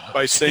Moon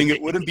by saying it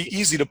wouldn't be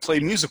easy to play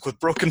music with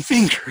broken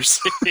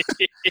fingers.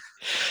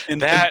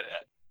 That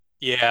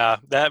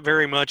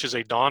very much is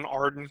a Don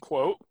Arden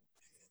quote.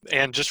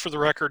 And just for the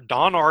record,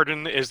 Don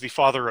Arden is the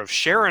father of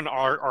Sharon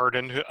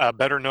Arden,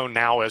 better known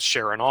now as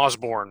Sharon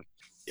Osbourne.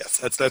 Yes,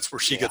 that's where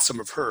she gets some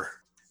of her.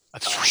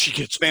 That's where she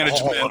gets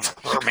management,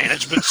 her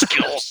management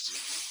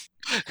skills.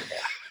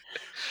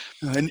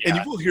 And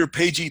you will hear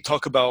Pagey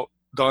talk about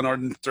Don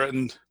Arden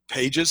threatened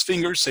Page's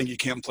fingers, saying you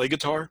can't play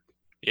guitar.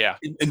 Yeah.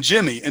 And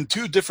Jimmy, in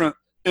two different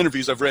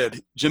interviews I've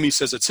read, Jimmy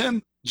says it's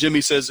him.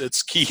 Jimmy says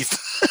it's Keith.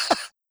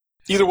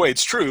 Either way,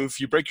 it's true. If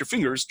you break your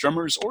fingers,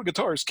 drummers or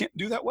guitarists can't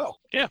do that well.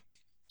 Yeah.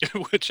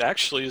 Which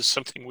actually is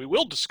something we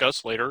will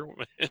discuss later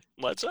in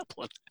Led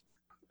Zeppelin.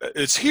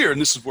 It's here, and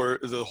this is where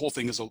the whole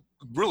thing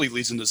really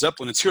leads into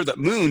Zeppelin. It's here that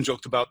Moon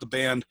joked about the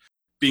band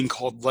being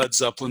called Led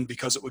Zeppelin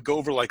because it would go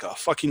over like a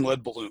fucking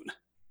lead balloon.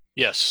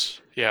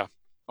 Yes, yeah.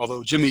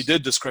 Although Jimmy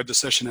did describe the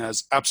session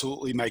as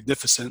absolutely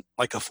magnificent,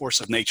 like a force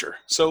of nature.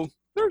 So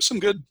there's some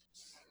good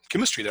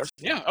chemistry there.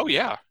 Yeah, oh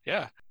yeah,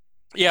 yeah.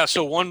 Yeah,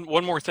 so one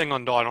more thing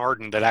on Don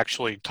Arden that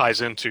actually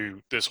ties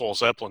into this whole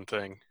Zeppelin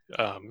thing,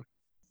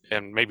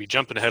 and maybe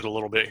jumping ahead a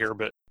little bit here,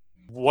 but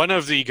one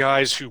of the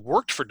guys who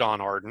worked for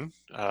Don Arden,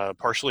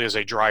 partially as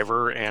a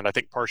driver and I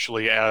think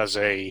partially as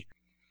a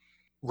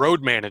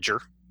road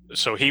manager,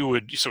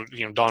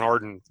 Don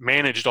Arden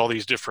managed all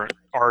these different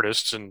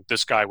artists, and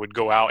this guy would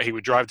go out, he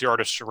would drive the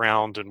artists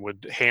around and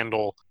would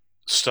handle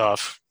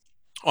stuff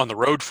on the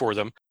road for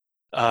them,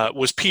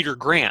 was Peter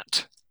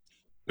Grant,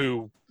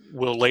 who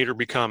will later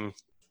become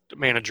the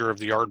manager of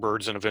the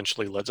Yardbirds and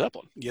eventually Led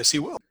Zeppelin. Yes, he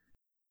will.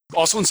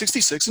 Also in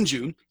 1966, in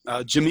June,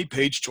 Jimmy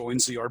Page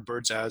joins the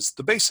Yardbirds as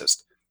the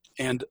bassist.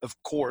 And of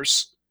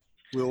course,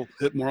 we'll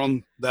hit more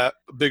on that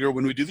bigger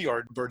when we do the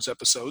Yardbirds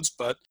episodes,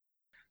 but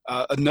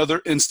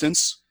another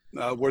instance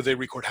where they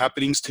record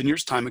Happenings 10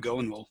 years time ago,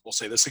 and we'll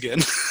say this again.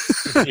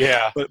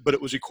 Yeah. But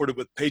it was recorded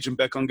with Page and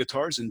Beck on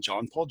guitars and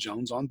John Paul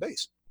Jones on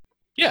bass.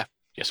 Yeah,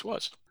 yes it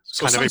was.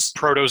 So kind of a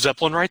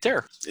proto-Zeppelin right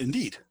there.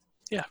 Indeed.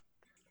 Yeah.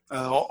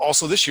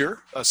 Also this year,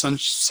 I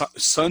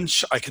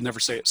can never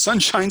say it,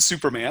 Sunshine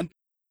Superman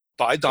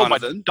by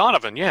Donovan.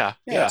 Donovan, yeah.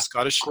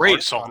 Scottish.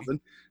 Great song.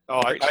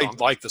 Donovan. I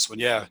like this one,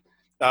 yeah.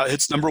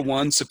 It's number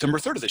 1 September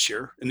 3rd of this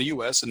year in the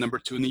U.S. and number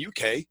 2 in the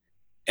U.K.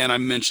 And I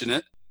mention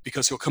it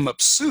because he'll come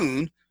up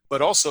soon,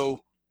 but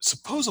also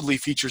supposedly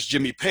features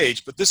Jimmy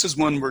Page, but this is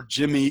one where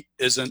Jimmy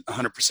isn't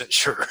 100%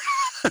 sure.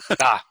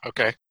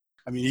 Okay.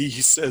 I mean,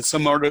 he says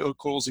some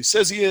articles he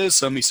says he is,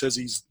 some he says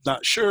he's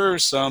not sure,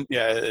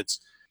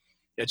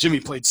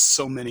 Jimmy played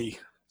so many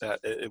that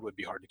it would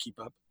be hard to keep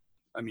up.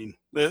 I mean,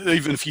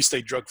 even if he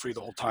stayed drug-free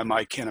the whole time,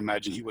 I can't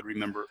imagine he would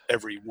remember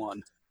every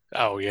one.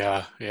 Oh,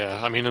 yeah.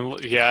 I mean,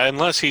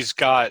 unless he's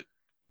got,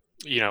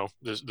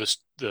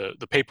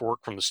 the paperwork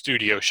from the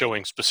studio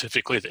showing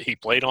specifically that he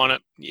played on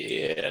it.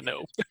 Yeah,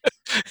 no.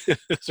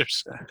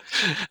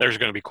 There's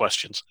going to be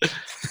questions.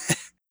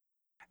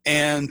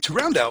 And to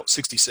round out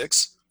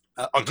 66,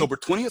 October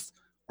 20th,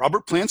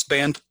 Robert Plant's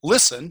band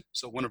Listen,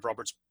 so one of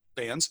Robert's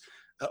bands,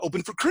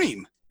 opened for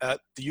Cream at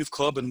the Youth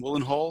Club in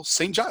Willenhall,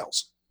 St.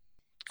 Giles.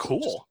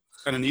 Cool.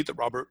 Kind of neat that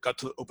Robert got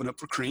to open up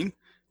for Cream.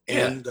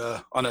 And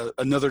on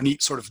another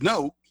neat sort of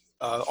note,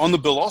 on the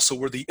bill also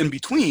were the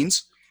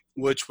In-Betweens,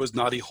 which was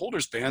Noddy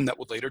Holder's band that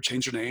would later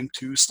change their name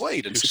to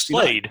Slade in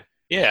 1969. Slade,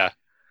 yeah.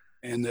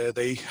 And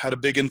they had a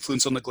big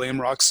influence on the glam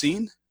rock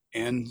scene.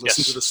 And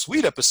listen to the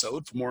Sweet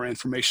episode for more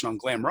information on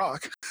glam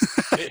rock.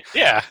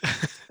 Yeah.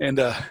 And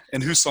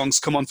whose songs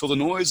Come On Feel the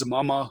Noise and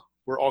Mama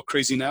We're All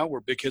Crazy Now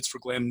were big hits for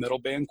glam metal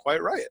band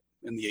Quiet Riot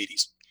in the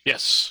 80s.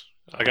 Yes.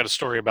 I got a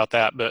story about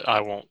that, but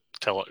I won't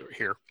tell it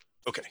here.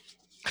 Okay.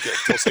 Yeah,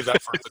 we'll save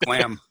that for the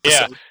glam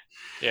episode.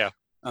 Yeah.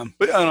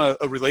 But on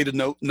a related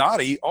note,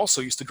 Noddy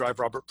also used to drive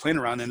Robert Plant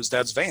around in his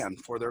dad's van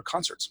for their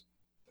concerts.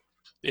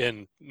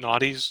 In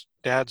Naughty's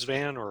dad's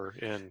van or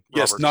in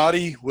Yes, Robert's?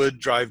 Naughty would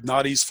drive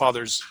Naughty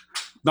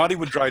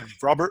would drive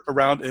Robert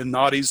around in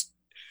Naughty's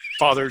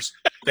father's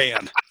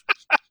van.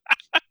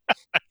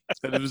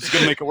 And it was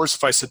going to make it worse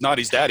if I said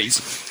Naughty's daddy's,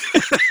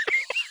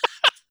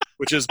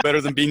 which is better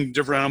than being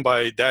driven around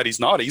by daddy's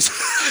naughties.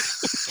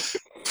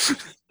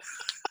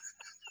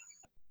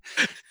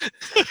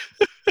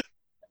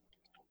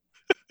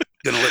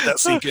 Gonna let that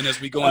sink in as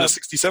we go into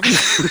 67.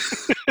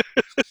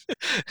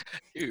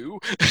 Ew.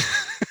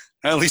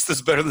 At least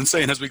that's better than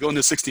saying as we go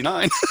into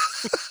 69.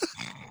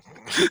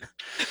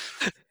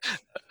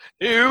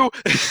 Ew.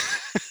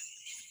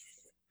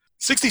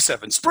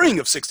 67, spring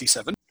of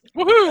 67.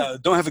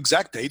 Woohoo! Don't have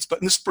exact dates, but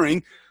in the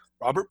spring,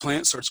 Robert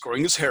Plant starts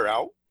growing his hair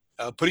out,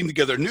 putting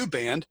together a new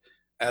band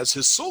as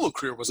his solo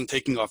career wasn't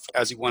taking off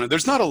as he wanted.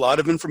 There's not a lot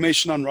of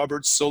information on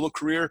Robert's solo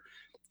career.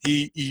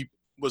 He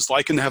was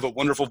likened to have a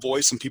wonderful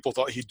voice, and people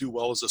thought he'd do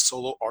well as a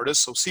solo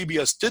artist, so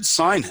CBS did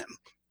sign him.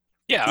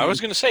 Yeah, I was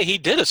going to say he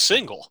did a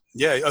single.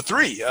 Yeah,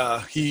 three.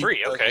 He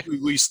okay.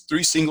 released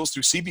 3 singles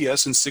through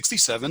CBS in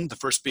 67, the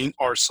first being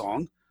Our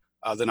Song,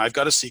 then I've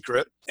Got a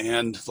Secret,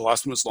 and the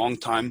last one was Long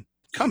Time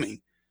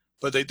Coming.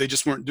 But they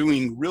just weren't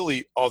doing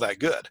really all that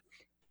good.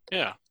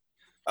 Yeah.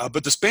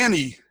 But this band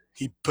he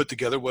put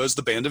together was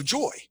the Band of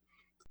Joy,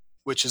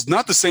 which is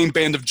not the same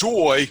Band of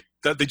Joy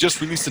that they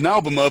just released an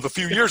album of a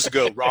few years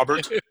ago,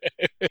 Robert,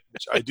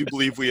 which I do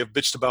believe we have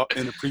bitched about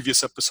in a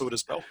previous episode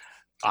as well.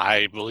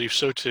 I believe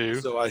so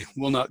too. So I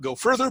will not go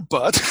further,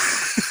 but...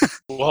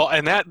 Well,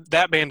 and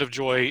that Band of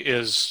Joy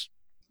is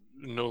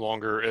no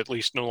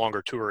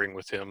longer touring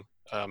with him.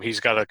 He's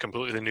got a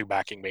completely new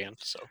backing band,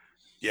 so...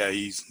 Yeah,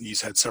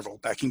 he's had several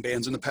backing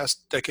bands in the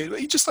past decade.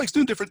 He just likes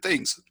doing different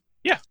things.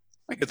 Yeah.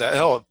 I get that.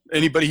 Hell,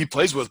 anybody he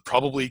plays with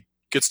probably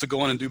gets to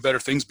go on and do better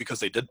things because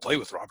they did play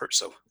with Robert.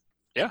 So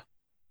yeah.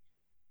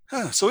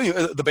 So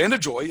anyway, the Band of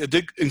Joy, it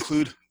did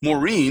include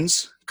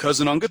Maureen's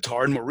cousin on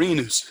guitar, and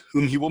Maureen,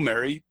 whom he will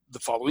marry the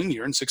following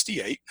year in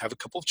 68, have a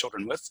couple of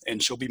children with,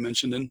 and she'll be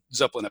mentioned in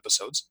Zeppelin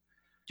episodes.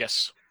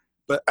 Yes.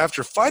 But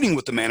after fighting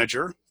with the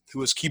manager, who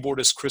was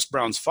keyboardist Chris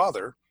Brown's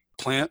father,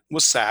 Plant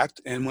was sacked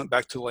and went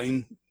back to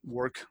laying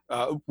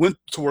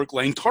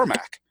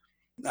tarmac,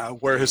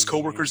 where his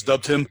coworkers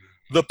dubbed him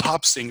the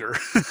pop singer.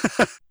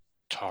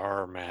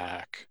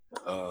 Tarmac.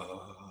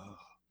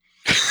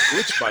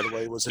 Which, by the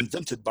way, was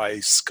invented by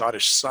a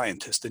Scottish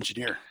scientist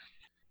engineer.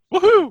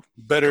 Woohoo!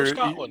 Better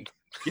Scotland.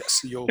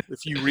 Yes,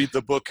 if you read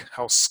the book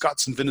How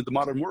Scots Invented the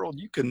Modern World,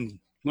 you can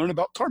learn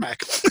about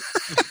tarmac.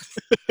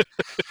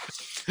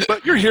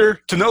 But you're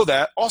here to know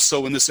that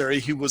also in this area,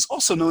 he was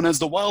also known as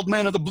the wild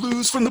man of the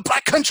blues from the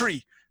Black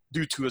Country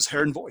due to his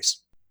hair and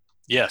voice.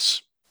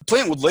 Yes.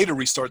 Plant would later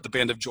restart the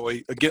Band of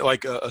Joy, again,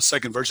 like a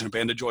second version of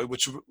Band of Joy,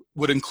 which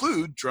would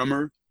include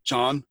drummer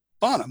John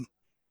Bonham.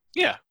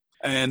 Yeah.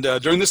 And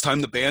during this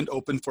time, the band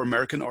opened for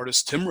American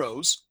artist Tim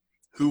Rose,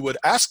 who would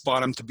ask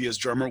Bonham to be his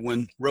drummer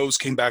when Rose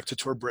came back to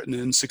tour Britain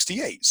in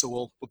 68. So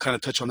we'll kind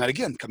of touch on that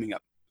again coming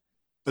up.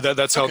 But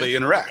that's how they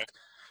interact. Okay.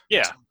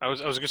 Yeah, I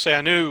was going to say,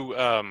 I knew,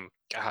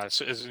 as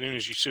soon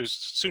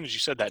as you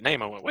said that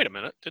name, I went, wait a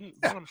minute,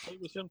 didn't Bonham play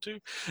with him too?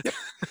 Yeah.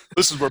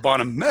 This is where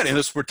Bonham met, and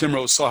this is where Tim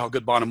Rose saw how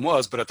good Bonham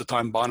was, but at the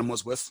time, Bonham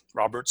was with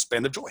Robert's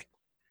Band of Joy.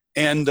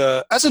 And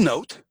as a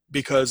note,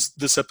 because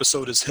this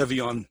episode is heavy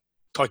on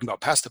talking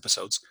about past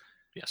episodes,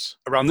 yes,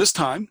 around this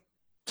time,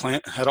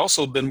 Plant had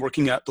also been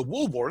working at the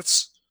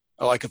Woolworths,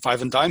 like a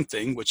 5 and dime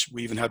thing, which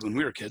we even had when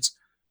we were kids,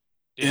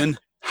 in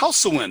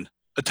Housewind,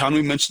 a town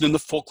we mentioned in the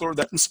folklore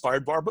that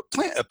inspired Robert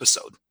Plant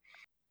episode.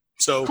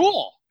 So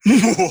cool.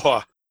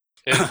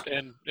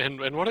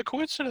 and what a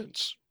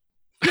coincidence.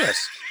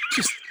 Yes,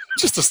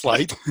 just a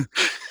slight.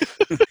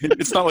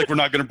 It's not like we're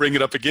not going to bring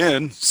it up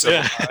again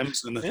several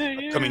times in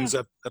the upcoming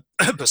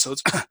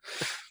episodes.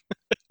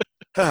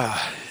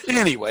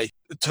 Anyway,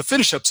 to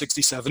finish up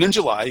 67, in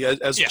July,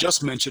 as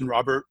just mentioned,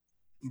 Robert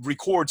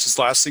records his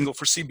last single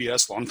for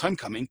CBS, Long Time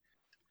Coming.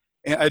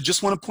 And I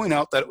just want to point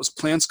out that it was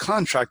Plant's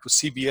contract with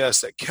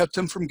CBS that kept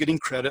him from getting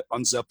credit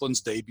on Zeppelin's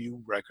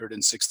debut record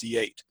in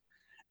 68.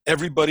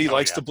 Everybody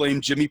likes to blame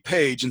Jimmy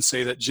Page and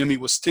say that Jimmy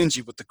was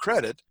stingy with the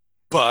credit,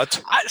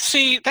 but...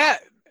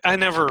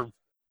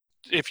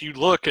 if you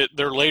look at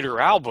their later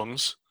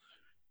albums,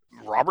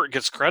 Robert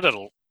gets credit,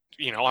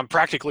 on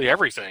practically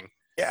everything.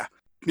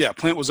 Yeah,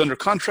 Plant was under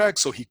contract,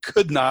 so he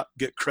could not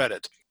get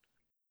credit.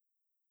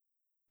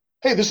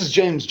 Hey, this is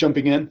James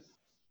jumping in.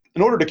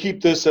 In order to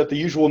keep this at the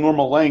usual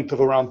normal length of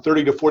around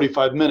 30 to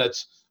 45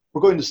 minutes,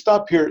 we're going to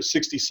stop here at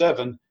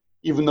 67,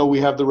 even though we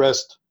have the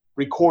rest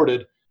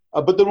recorded.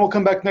 But then we'll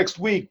come back next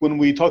week when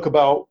we talk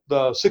about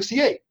the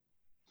 68.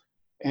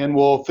 And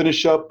we'll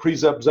finish up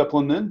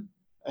Zeppelin then,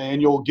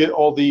 and you'll get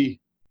all the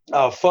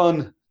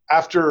fun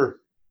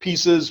after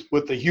pieces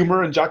with the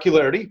humor and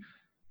jocularity.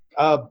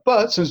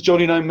 But since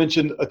Jody and I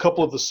mentioned a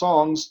couple of the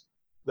songs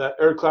that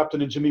Eric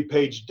Clapton and Jimmy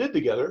Page did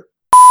together.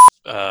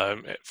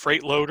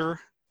 Freight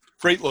Loader.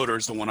 Freight Loader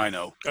is the one I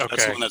know. Okay.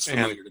 That's the one that's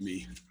familiar to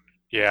me.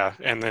 Yeah,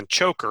 and then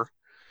Choker.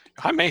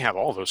 I may have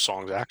all those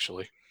songs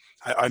actually.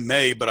 I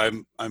may, but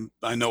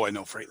I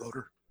know Freight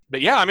Loader. But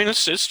yeah, I mean,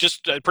 it's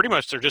just pretty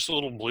much they're just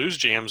little blues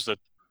jams that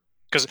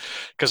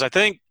because I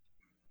think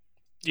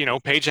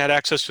Page had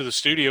access to the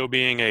studio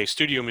being a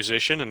studio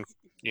musician, and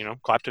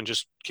Clapton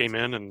just came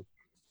in and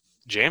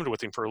jammed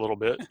with him for a little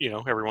bit,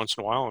 every once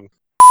in a while.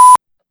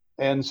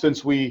 And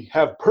since we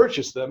have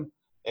purchased them,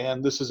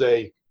 and this is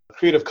a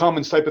Creative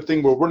Commons type of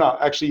thing where we're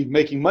not actually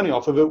making money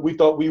off of it, we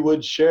thought we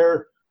would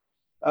share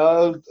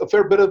a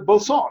fair bit of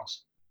both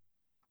songs.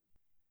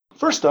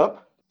 First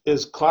up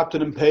is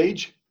Clapton and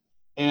Page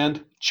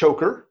and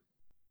Choker.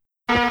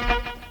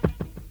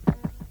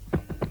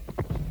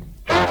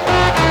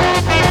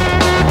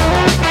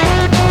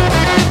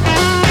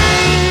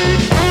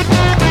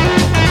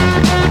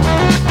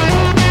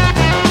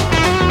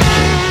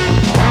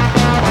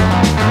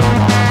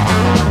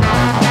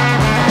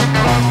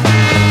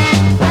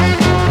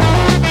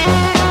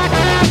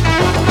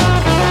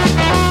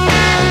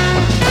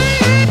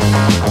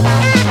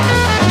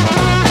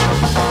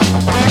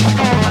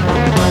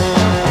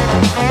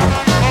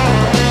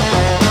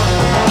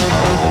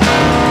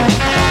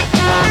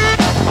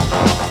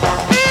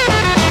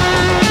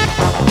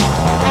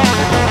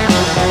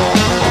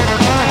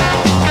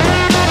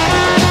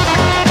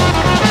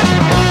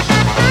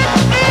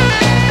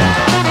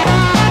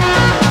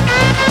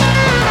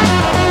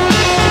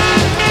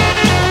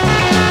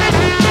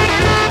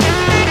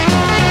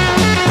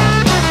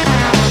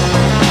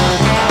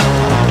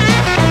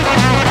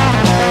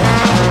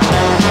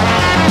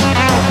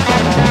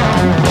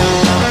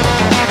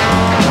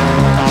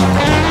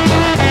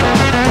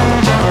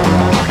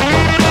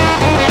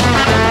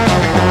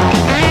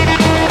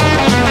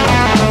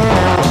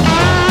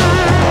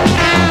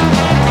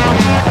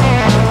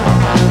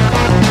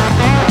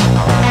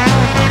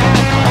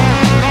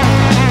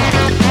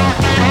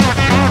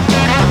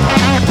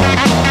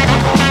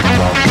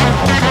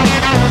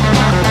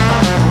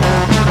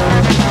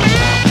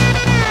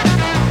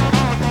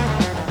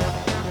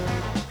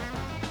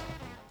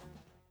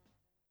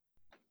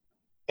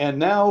 And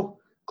now,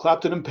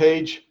 Clapton and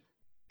Page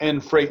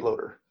and Freight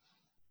Loader.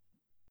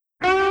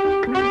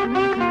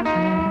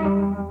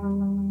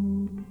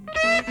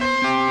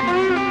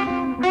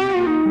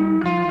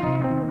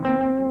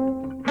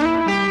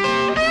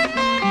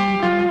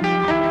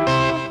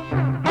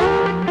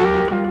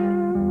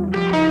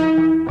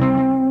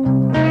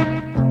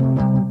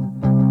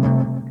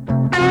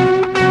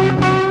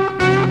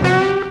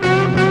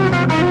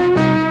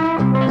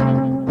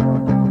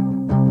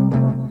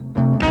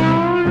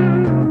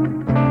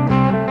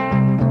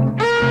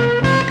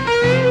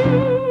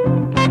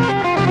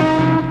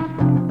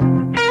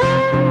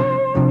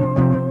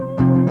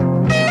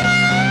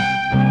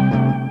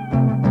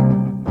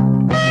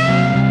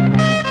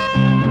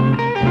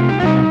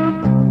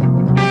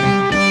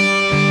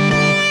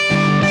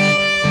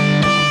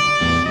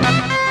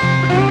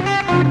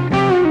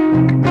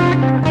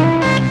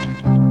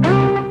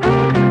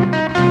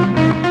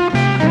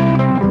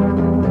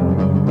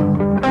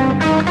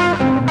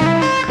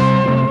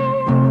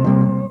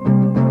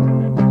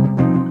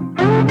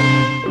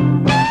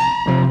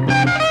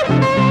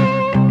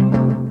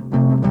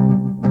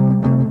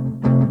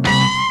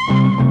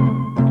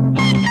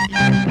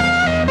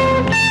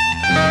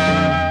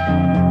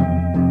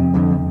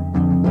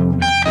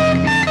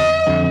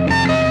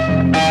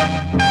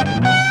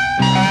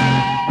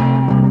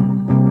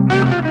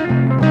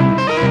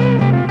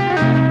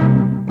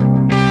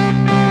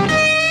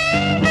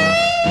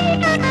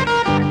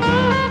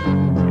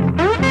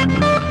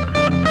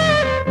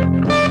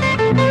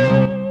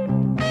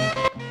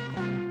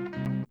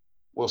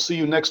 We'll see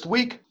you next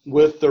week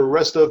with the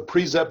rest of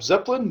Pre-Zepp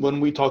Zeppelin when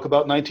we talk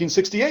about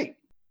 1968.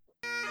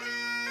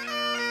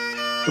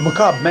 The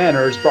Macabre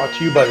Manor is brought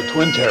to you by the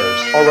Twin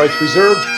Terrors. All rights reserved.